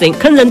啥不行，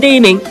坑人第一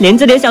名，连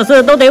这点小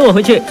事都得我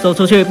回去，说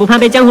出去不怕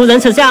被江湖人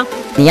耻笑？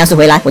你要是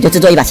回来，我就制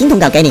作一把新铜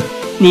镐给你。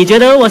你觉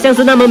得我像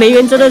是那么没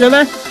原则的人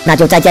吗？那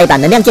就再加一把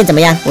能量剑怎么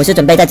样？我是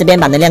准备在这边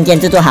把能量剑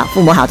制作好，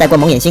附魔好再过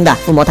蒙眼星的，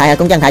附魔台和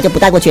工匠台就不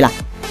带过去了。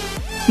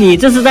你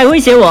这是在威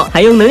胁我，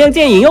还用能量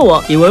剑引诱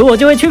我，以为我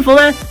就会屈服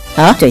吗？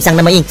啊，嘴上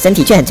那么硬，身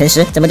体却很诚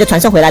实，怎么就传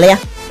送回来了呀？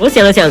我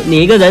想了想，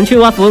你一个人去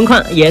挖符文矿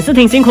也是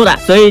挺辛苦的，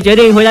所以决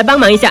定回来帮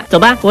忙一下。走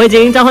吧，我已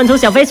经召唤出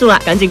小飞鼠了，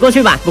赶紧过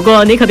去吧。不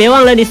过你可别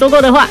忘了你说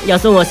过的话，要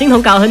送我新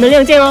铜镐和能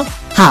量剑哦。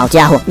好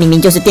家伙，明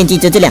明就是惦记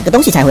着这2个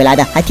东西才回来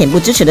的，还恬不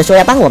知耻的说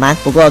要帮我忙。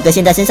不过哥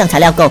现在身上材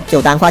料够，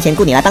就当花钱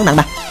雇你来帮忙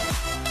吧。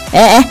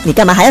哎，你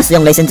干嘛还要使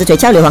用雷神之锤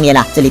敲硫磺岩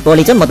啦？这里玻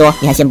璃这么多，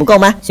你还嫌不够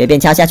吗？随便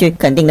敲下去，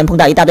肯定能碰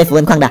到一大堆符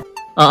文矿的。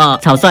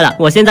草率了，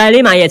我现在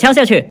立马也敲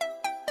下去。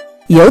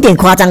有点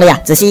夸张了呀！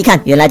仔细一看，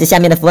原来这下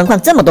面的符文矿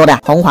这么多的，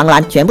红、黄、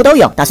蓝全部都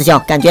有。大师兄，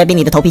感觉比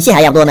你的头皮屑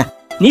还要多呢。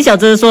你小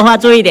子说话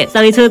注意点，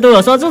上一次对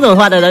我说这种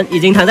话的人已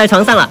经躺在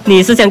床上了，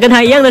你是想跟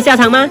他一样的下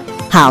场吗？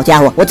好家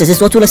伙，我只是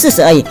说出了事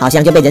实而已，好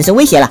像就被人身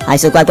威胁了，还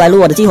是乖乖录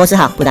我的激活石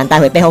好，不然待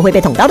会背后会被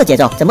捅刀的节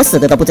奏，怎么死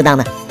的都不知道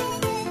呢。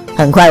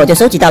很快我就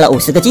收集到了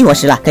50个激活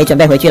石了，可以准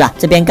备回去了。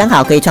这边刚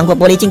好可以穿过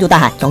玻璃进入大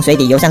海，从水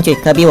底游上去，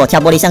可比我敲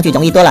玻璃上去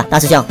容易多了。大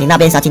师兄，你那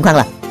边啥情况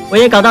了？我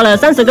也搞到了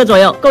30个左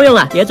右，够用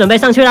了，也准备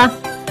上去啦。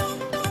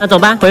那走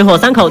吧，回火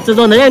山口制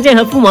作能量剑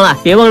和附魔了。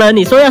别忘了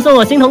你说要送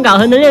我新铜镐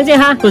和能量剑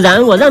哈，不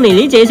然我让你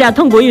理解一下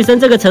痛不欲生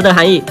这个词的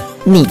含义。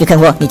你个坑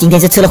货，你今天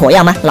是吃了火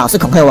药吗？老是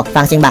恐吓我，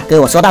放心吧，哥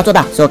我说到做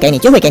到，说给你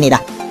就会给你的。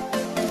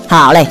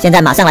好嘞，现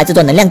在马上来制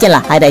作能量剑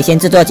了，还得先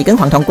制作几根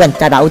黄铜棍，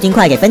再把乌金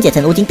块给分解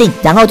成乌金锭，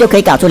然后就可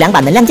以搞出2把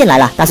能量剑来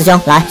了。大师兄，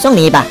来送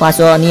你一把。话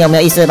说你有没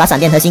有意思把闪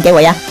电核心给我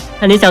呀？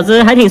看你小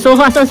子还挺说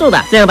话算数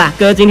的。这样吧，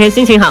哥今天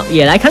心情好，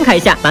也来慷慨一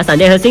下，把闪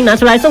电核心拿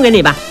出来送给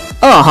你吧。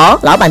哦吼，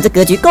老板这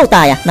格局够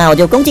大呀，那我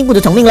就恭敬不如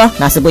从命咯。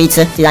那事不宜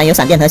迟，既然有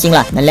闪电核心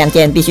了，能量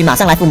剑必须马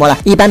上来附魔了。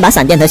一般把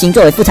闪电核心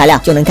作为副材料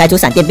就能开出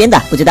闪电鞭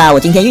的，不知道我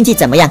今天运气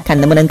怎么样，看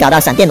能不能搞到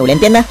闪电5连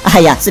鞭呢？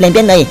哎呀，4连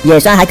鞭而已，也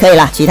算还可以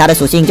了。其他的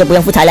属性就不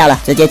用副材料了，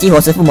直接激活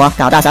石附魔，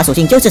搞到啥属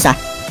性就是啥。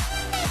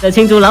这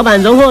庆祝老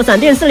板荣获闪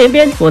电4连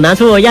鞭，我拿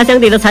出我压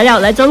箱底的材料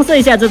来装饰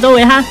一下这周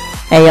围哈。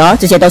哎呦，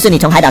这些都是你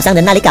从海岛上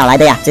人那里搞来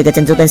的呀？这个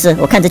珍珠灯饰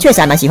我看着确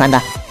实还蛮喜欢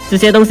的。这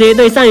些东西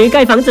对善于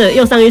盖房子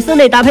又善于室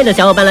内搭配的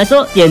小伙伴来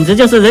说，简直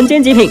就是人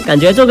间极品，感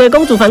觉做个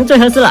公主房最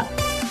合适了。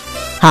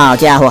好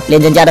家伙，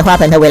连人家的花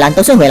盆和围栏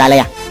都顺回来了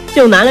呀！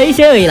就拿了一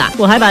些而已啦，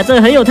我还把这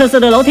很有特色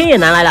的楼梯也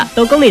拿来了，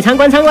都供你参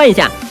观一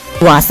下。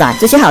哇塞，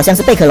这些好像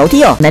是贝壳楼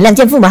梯哦！能量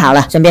剑附魔好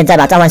了，顺便再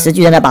把召唤石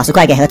巨人的宝石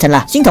块给合成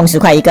了，新铜10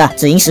块一个，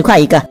紫银10块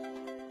一个。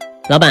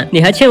老板，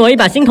你还欠我一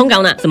把新铜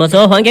镐呢，什么时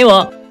候还给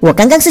我？我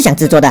刚刚是想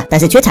制作的，但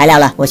是缺材料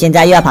了，我现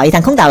在又要跑一趟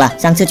空岛了。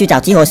上次去找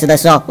激活石的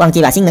时候，忘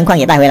记把新能矿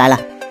也带回来了。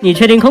你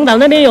确定空岛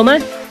那边有吗？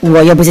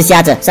我又不是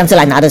瞎子，上次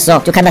来拿的时候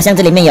就看到箱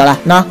子里面有了，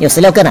喏，有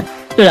16个呢。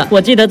对了，我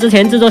记得之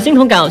前制作新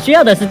铜镐需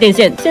要的是电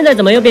线，现在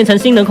怎么又变成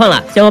新能矿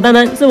了？小伙伴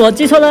们，是我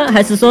记错了，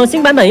还是说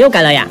新版本又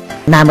改了呀？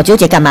那么纠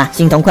结干嘛？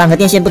新铜矿和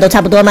电线不都差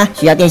不多吗？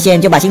需要电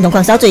线就把新铜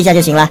矿烧制一下就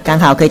行了，刚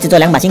好可以制作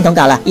2把新铜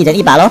镐了，一人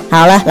1把咯。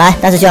好了，来，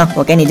大师兄，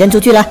我给你扔出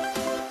去了。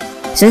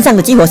身上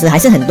的激活石还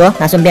是很多，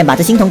那顺便把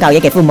这新铜镐也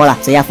给附魔了，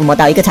只要附魔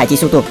到一个采集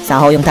速度，稍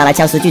后用它来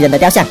敲死巨人的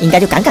雕像，应该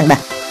就杠杠的。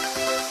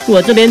我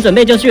这边准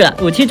备就绪了，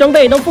武器装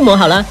备都附魔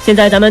好了，现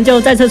在咱们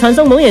就再次传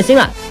送蒙眼星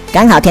了。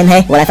刚好天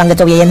黑，我来放个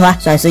昼夜烟花，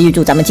算是预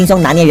祝咱们轻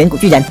松拿捏远古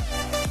巨人。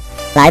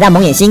来到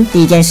蒙眼星，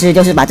第一件事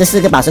就是把这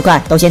4个宝石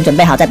块都先准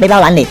备好在背包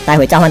篮里，待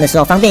会召唤的时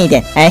候方便一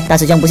点。哎，大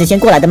师兄不是先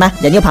过来的吗？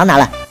人又跑哪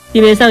了？地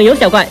面上有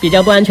小怪，比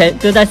较不安全，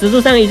就在石柱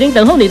上已经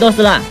等候你剁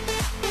死了。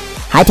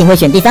还挺会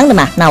选地方的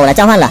嘛，那我来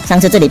召唤了。上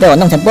次这里被我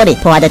弄成玻璃，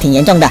破坏的挺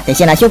严重的，得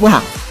先来修补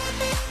好。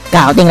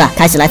搞定了，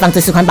开始来放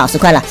这4款宝石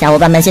块了。小伙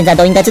伴们现在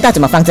都应该知道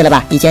怎么放置了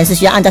吧？以前是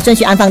需要按照顺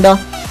序安放的哦。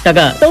大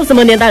哥，都什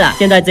么年代了？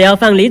现在只要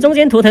放离中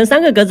间图腾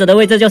3个格子的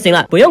位置就行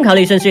了，不用考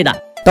虑顺序的。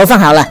都放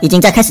好了，已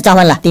经在开始召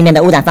唤了。地面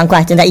的污染方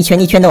块正在一圈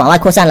一圈的往外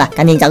扩散了，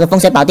赶紧找个风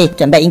水宝地，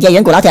准备迎接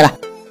远古老铁了。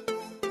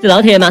这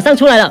老铁马上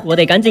出来了，我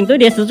得赶紧堆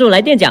叠石柱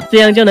来垫脚，这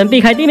样就能避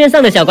开地面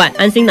上的小怪，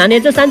安心拿捏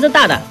这3只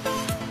大的。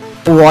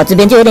我这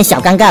边就有点小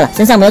尴尬了，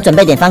身上没有准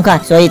备点方块，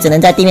所以只能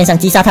在地面上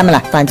击杀他们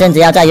了。反正只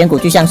要在远古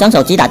巨像双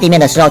手击打地面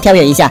的时候跳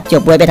跃一下，就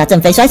不会被他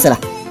震飞摔死了。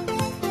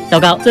糟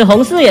糕，这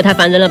红四也太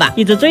烦人了吧，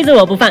一直追着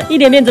我不放，一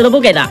点面子都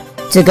不给的。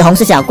这个红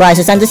色小怪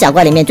是3只小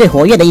怪里面最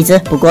活跃的一只，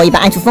不过一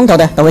般爱出风头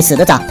的都会死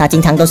得早，他经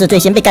常都是最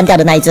先被干掉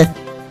的那一只。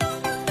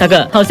大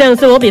哥，好像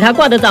是我比他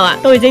挂得早啊，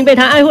都已经被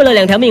他爱护了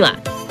2条命了。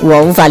我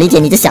无法理解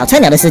你这小菜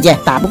鸟的世界，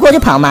打不过就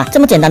跑嘛，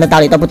这么简单的道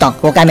理都不懂，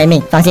活该没命。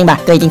放心吧，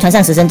哥已经穿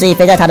上死神之翼，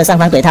飞在他的上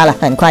方怼他了，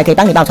很快可以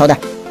帮你报仇的。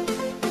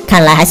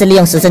看来还是利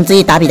用死神之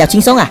翼打比较轻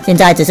松啊，现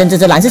在只剩这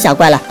只蓝色小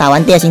怪了，打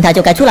完第2形态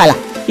就该出来了。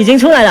已经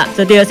出来了，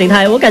这第2形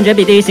态我感觉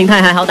比第1形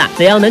态还好打，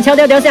只要能敲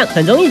掉雕像，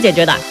很容易解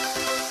决的。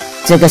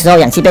这个时候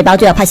氧气背包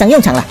就要派上用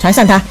场了，穿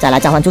上它，再来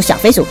召唤出小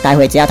飞鼠，待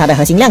会只要它的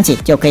核心亮起，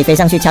就可以飞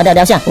上去敲掉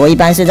雕像。我一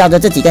般是绕着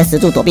这几根石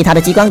柱躲避它的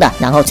激光的，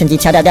然后趁机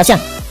敲掉雕像。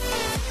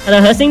它的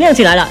核心亮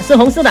起来了，是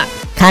红色的。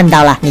看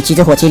到了，你骑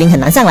着火麒麟很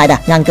难上来的，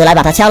让哥来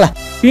把它敲了。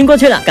晕过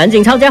去了，赶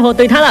紧抄家伙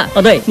怼他了。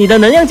哦对，你的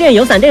能量剑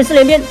有闪电4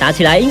连鞭，打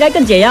起来应该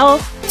更解压哦。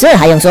这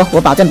还用说，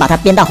我保证把他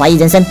鞭到怀疑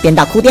人生，鞭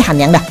到哭爹喊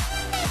娘的。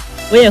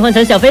我也换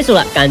成小飞鼠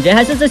了，感觉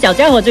还是这小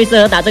家伙最适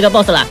合打这个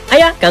boss 了。哎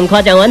呀，刚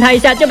夸奖完他一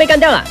下就被干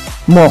掉了。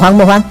莫慌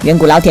莫慌，远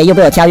古老铁又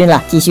被我敲晕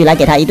了，继续来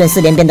给他一顿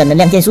4连鞭的能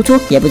量剑输出，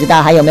也不知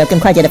道还有没有更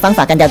快捷的方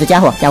法干掉这家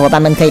伙。小伙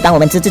伴们可以帮我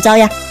们支支招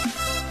呀。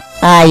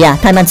哎呀，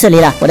太慢撤离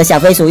了，我的小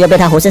飞鼠又被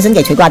他活生生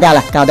给锤挂掉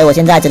了，搞得我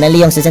现在只能利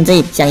用死神之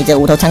翼，像一只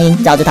无头苍蝇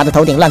绕着他的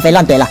头顶乱飞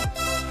乱怼了。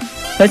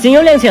核心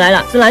又亮起来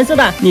了，是蓝色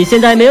的。你现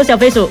在没有小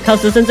飞鼠，靠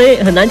死神之翼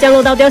很难降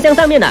落到雕像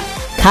上面的。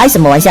开什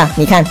么玩笑？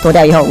你看脱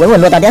掉以后稳稳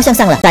落到雕像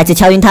上了，再次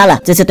敲晕他了。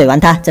这次怼完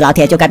他，这老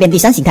铁就该变第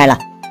3形态了。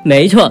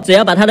没错，只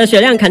要把他的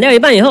血量砍掉一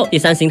半以后，第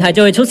3形态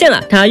就会出现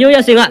了。他又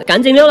要醒了，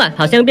赶紧溜了，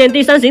好像变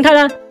第3形态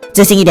了。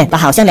自信一点，把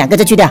好像2个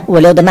字去掉。我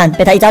溜得慢，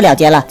被他一招了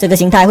结了。这个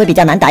形态会比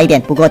较难打一点，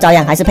不过照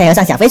样还是配合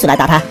上小飞鼠来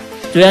打他。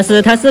主要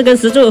是他4根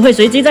石柱会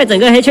随机在整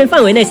个黑圈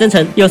范围内生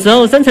成，有时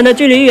候生成的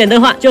距离远的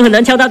话，就很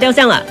难敲到雕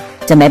像了。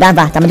这没办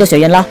法，咱们就随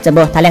缘咯。这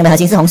不，他亮的核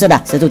心是红色的，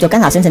石柱就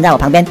刚好生成在我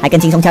旁边，还更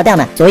轻松敲掉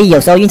呢。所以有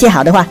时候运气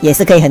好的话，也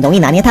是可以很容易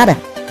拿捏他的。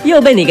又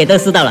被你给得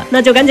失到了，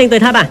那就赶紧怼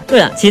他吧。对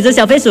了，骑着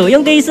小飞鼠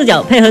用第1视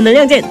角配合能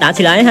量剑，打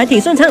起来还挺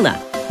顺畅的。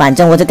反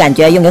正我只感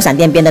觉用有闪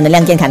电鞭的能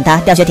量剑砍他，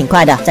掉血挺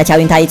快的，再敲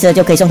晕他一次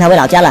就可以送他回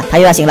老家了。他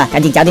又要醒了，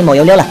赶紧脚底抹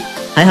油溜了。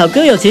还好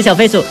哥有骑小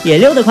飞鼠，也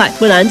溜得快，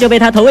不然就被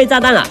他投喂炸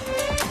弹了。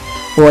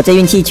我这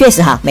运气确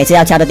实好，每次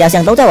要敲的雕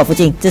像都在我附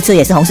近，这次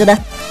也是红色的。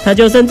他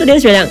就剩这点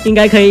血量，应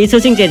该可以一次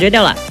性解决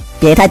掉了。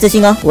别太自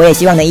信哦，我也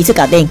希望能一次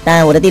搞定，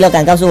但我的第6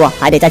感告诉我，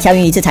还得再敲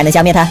晕一次才能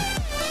消灭他。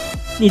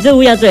你这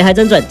乌鸦嘴还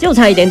真准，就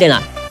差一点点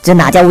了。这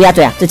哪叫乌鸦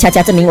嘴啊，这恰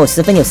恰证明我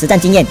十分有实战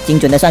经验，精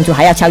准的算出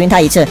还要敲晕他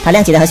一次。他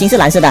亮起的核心是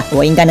蓝色的，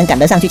我应该能赶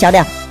得上去敲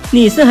掉。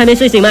你是还没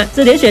睡醒吗？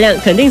这点血量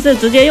肯定是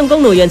直接用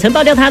弓弩远程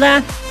爆掉他的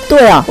啊。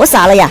对哦，我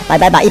傻了呀，白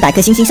白把100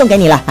颗星星送给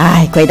你了，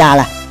哎，亏大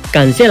了。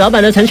感谢老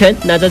板的成全，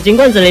那这金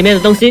罐子里面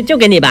的东西就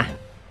给你吧。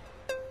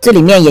这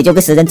里面也就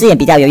个食人之眼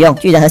比较有用，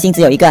巨人核心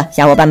只有1个，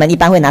小伙伴们一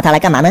般会拿它来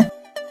干嘛呢？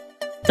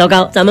糟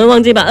糕，咱们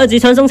忘记把2级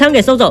传送舱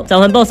给收走，召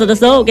唤 BOSS 的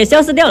时候给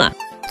消失掉了。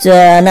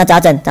那咋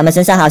整？咱们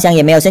身上好像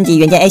也没有升级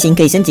元件 A 型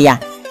可以升级啊。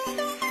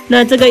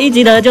那这个1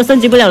级的就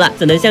升级不了了，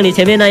只能像你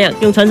前面那样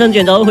用传送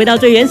卷轴回到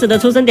最原始的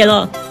出生点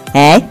咯。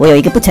哎，我有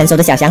一个不成熟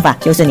的小想法，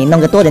就是你弄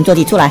个多人坐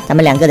骑出来，咱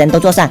们2个人都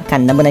坐上，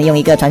看能不能用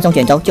一个传送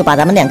卷轴就把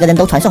咱们2个人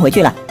都传送回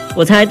去了。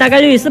我猜大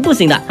概率是不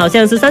行的，好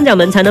像是3角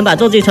门才能把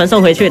坐骑传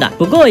送回去的。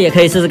不过也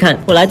可以试试看，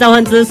我来召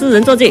唤只4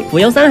人坐骑，浮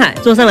游山海，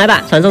坐上来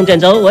吧。传送卷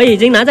轴我已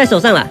经拿在手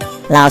上了。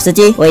老司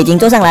机，我已经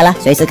坐上来了，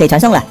随时可以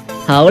传送了。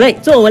好嘞，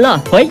坐稳了，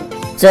回。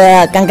这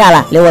尴尬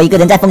了，留我一个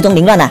人在风中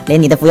凌乱了，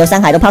连你的浮游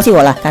山海都抛弃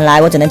我了，看来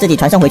我只能自己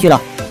传送回去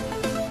了。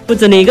不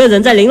止你一个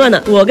人在凌乱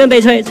呢，我更悲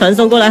催，传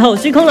送过来后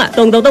虚空了，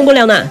动都动不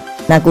了呢。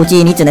那估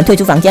计你只能退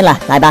出房间了。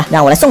来吧，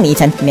让我来送你一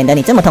程，免得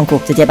你这么痛苦，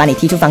直接把你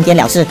踢出房间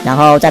了事，然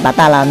后再把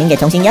大佬您给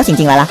重新邀请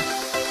进来了。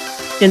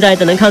现在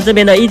只能靠这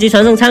边的1级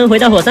传送舱回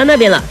到火山那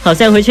边了，好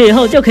像回去以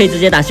后就可以直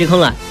接打虚空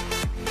了。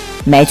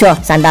没错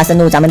，3大生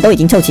物咱们都已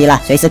经凑齐了，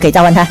随时可以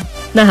召唤它。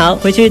那好，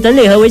回去整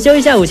理和维修一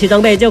下武器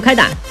装备就开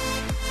打。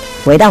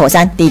回到火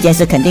山，第一件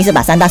事肯定是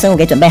把3大生物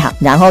给准备好，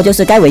然后就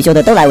是该维修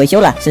的都来维修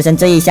了。食神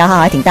之翼消耗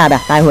还挺大的，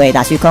待会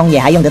打虚空也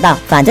还用得到，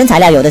反正材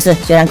料有的是，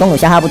虽然公弩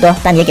消耗不多，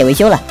但也给维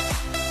修了。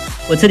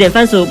我吃点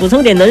番薯，补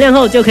充点能量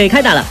后就可以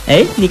开打了。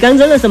哎，你刚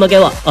扔了什么给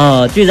我？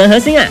哦，巨人核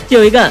心啊，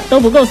就一个都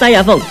不够塞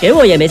牙缝，给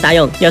我也没啥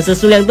用。要是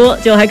数量多，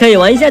就还可以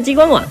玩一下激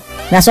光网。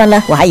那算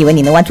了，我还以为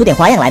你能玩出点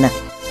花样来呢。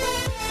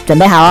准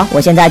备好哦，我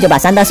现在就把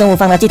3大生物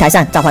放到祭台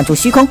上，召唤出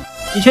虚空。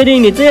你确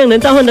定你这样能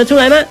召唤得出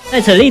来吗？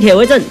在此立铁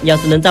为证，要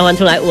是能召唤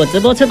出来，我直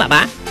播吃粑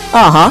粑。哦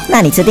好，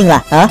那你吃定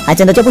了啊？还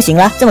真的就不行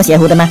了，这么邪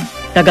乎的吗？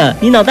大哥，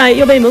你脑袋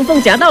又被门缝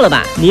夹到了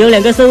吧？你有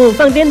2个生物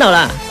放颠倒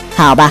了。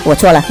好吧，我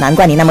错了，难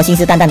怪你那么信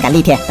誓旦旦敢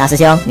立铁。大师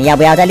兄，你要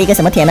不要再立个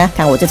什么铁呢？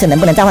看我这次能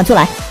不能召唤出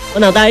来。我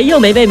脑袋又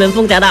没被门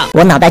缝夹到。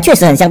我脑袋确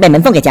实很像被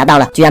门缝给夹到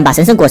了，居然把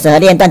神圣果实和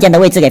烈焰断剑的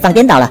位置给放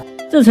颠倒了。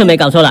这次没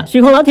搞错了，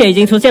虚空老铁已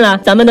经出现了，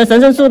咱们的神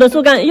圣树的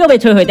树干又被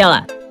摧毁掉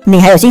了。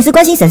你还有心思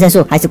关心神圣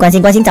树，还是关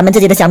心咱们自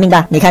己的小命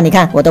吧？你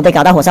看，我都被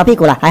搞到火烧屁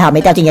股了，还好没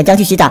掉进岩浆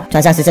去洗澡，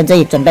穿上食神之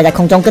翼，准备在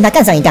空中跟他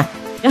干上一仗。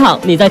也好，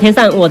你在天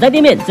上，我在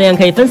地面，这样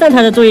可以分散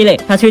他的注意力，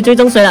他去追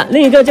踪谁了，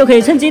另一个就可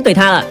以趁机怼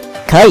他了。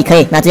可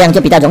以，那这样就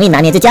比较容易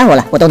拿捏这家伙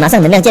了。我都拿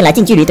上能量剑来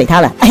近距离怼他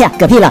了。哎呀，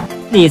嗝屁了！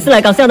你是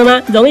来搞笑的吗？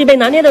容易被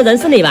拿捏的人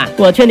是你吧？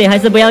我劝你还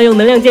是不要用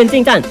能量剑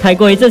近战，太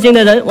过于自信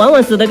的人往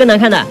往死得更难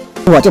看的。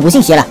我就不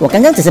信邪了，我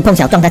刚刚只是碰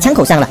巧撞他枪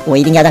口上了，我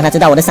一定要让他知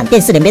道我的闪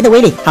电4连鞭的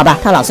威力。好吧，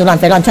他老是乱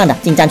飞乱窜的，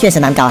近战确实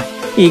难搞啊。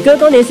以哥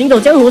多年行走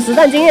江湖实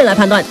战经验来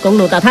判断，公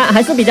弩打他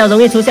还是比较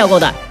容易出效果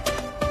的。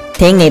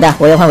听你的，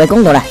我又换回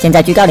公弩了，现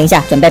在居高临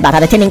下，准备把他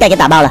的天灵盖给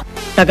打爆了。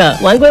大哥，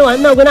玩归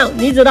玩，闹归闹，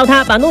你知道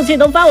他把怒气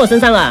都发我身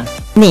上了。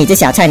你这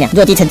小菜鸟，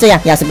弱鸡成这样，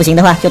要是不行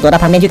的话，就躲到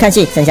旁边去看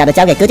戏，剩下的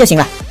交给哥就行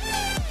了。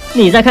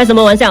你在开什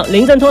么玩笑？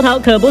临阵脱逃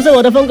可不是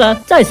我的风格。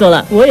再说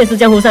了，我也是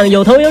江湖上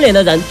有头有脸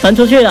的人，传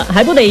出去了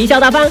还不得贻笑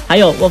大方？还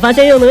有，我发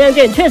现用能量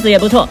剑确实也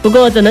不错，不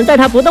过只能在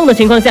他不动的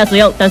情况下使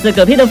用，但是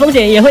嗝屁的风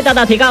险也会大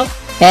大提高。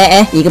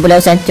一个不留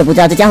神就不知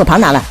道这家伙跑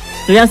哪了。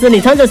主要是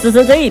你穿着食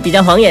神之翼比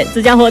较晃眼，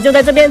这家伙就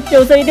在这边，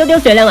就剩一丢丢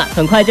血量了，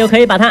很快就可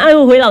以把他安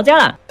抚回老家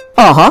了。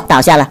哦吼，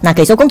倒下了，那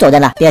可以收工走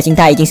人了。第二形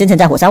态已经生成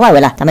在火山外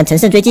围了，咱们乘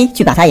胜追击，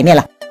去把它也灭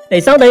了。得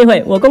稍等一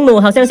会，我公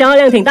弩好像消耗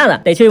量挺大的，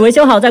得去维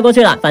修好再过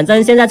去了。反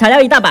正现在材料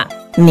一大把。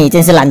你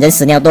真是懒人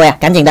屎尿多呀！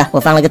赶紧的，我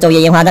放了个昼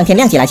夜烟花，让天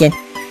亮起来先。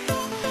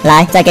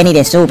来，再给你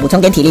点食物，补充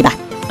点体力吧。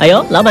哎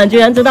呦，老板居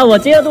然知道我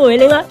饥饿度为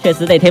0了，确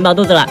实得填饱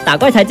肚子了，打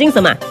怪才精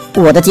神嘛。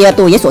我的饥饿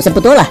度也所剩不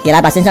多了，也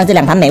来把身上这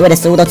2盘美味的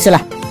食物都吃了。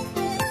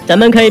咱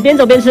们可以边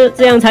走边吃，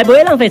这样才不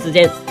会浪费时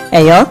间。哎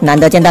呦，难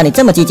得见到你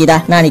这么积极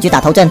的，那你去打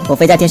头阵，我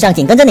飞在天上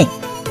紧跟着你。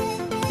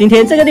今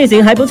天这个地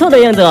形还不错的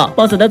样子哦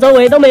 ，BOSS 的周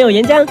围都没有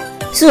岩浆。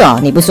是哦，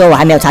你不说我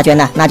还没有察觉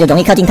呢，那就容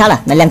易靠近他了。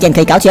能量剑可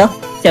以搞起哦。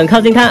想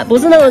靠近他不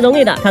是那么容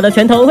易的，他的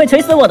拳头会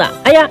锤死我的。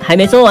哎呀，还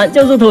没说完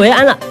就入土为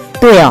安了。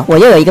对哦，我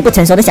又有一个不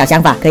成熟的小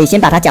想法，可以先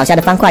把他脚下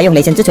的方块用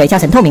雷神之锤敲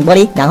成透明玻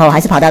璃，然后还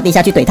是跑到地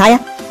下去怼他呀。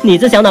你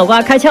这小脑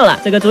瓜开窍了，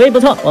这个主意不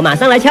错，我马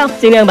上来敲，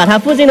尽量把他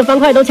附近的方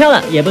块都敲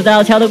了，也不知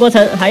道敲的过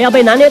程还要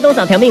被拿捏多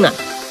少条命呢。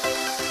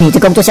你这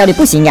工作效率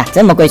不行呀，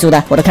这么龟速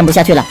的我都看不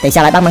下去了，得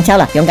下来帮忙敲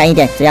了，勇敢一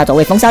点，只要走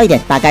位风骚一点，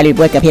大概率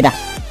不会嗝屁的。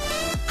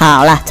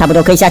好了，差不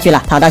多可以下去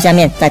了，跑到下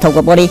面，再透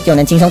过玻璃就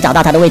能轻松找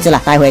到他的位置了，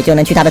待会就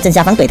能去他的正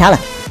下方怼他了。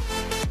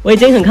我已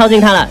经很靠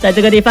近他了，在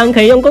这个地方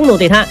可以用弓弩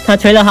怼他，他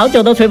锤了好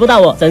久都锤不到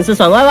我，真是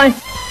爽歪歪。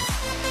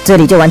这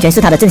里就完全是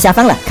他的正下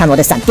方了，看我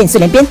的闪电4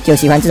连鞭，就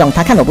喜欢这种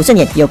他看我不顺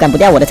眼又干不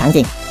掉我的场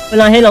景。本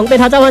来黑龙被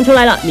他召唤出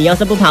来了，你要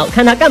是不跑，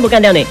看他干不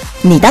干掉你。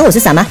你当我是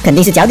傻吗？肯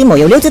定是脚底抹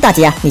油溜之大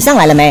吉啊！你上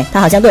来了没？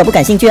他好像对我不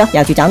感兴趣哦，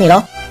要去找你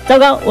喽。糟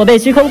糕，我被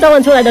虚空召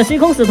唤出来的虚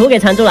空使徒给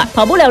缠住了，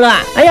跑不了了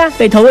啊！哎呀，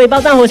被头位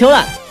爆炸火球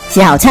了。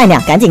小菜鸟，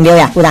赶紧溜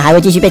呀，不然还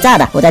会继续被炸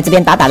的。我在这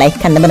边打雷，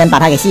看能不能把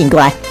他给吸引过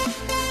来。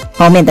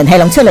后面等黑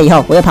龙撤了以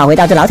后，我又跑回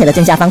到这老铁的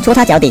正下方戳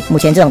他脚底。目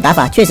前这种打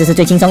法确实是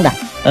最轻松的。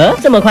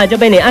这么快就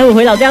被你安抚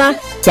回老家啦？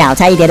小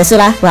菜一碟的事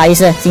啦，不好意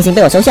思，星星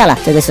被我收下了。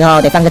这个时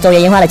候得放个昼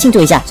夜烟花来庆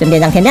祝一下，顺便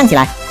让天亮起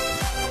来。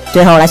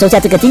最后来收下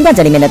这个金罐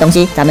子里面的东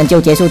西，咱们就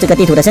结束这个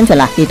地图的生存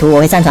了。地图我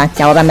会上传，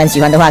小伙伴们喜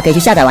欢的话可以去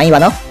下载玩一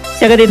玩哦。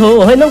下个地图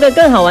我会弄个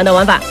更好玩的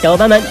玩法，小伙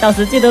伴们到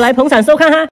时记得来捧场收看哈。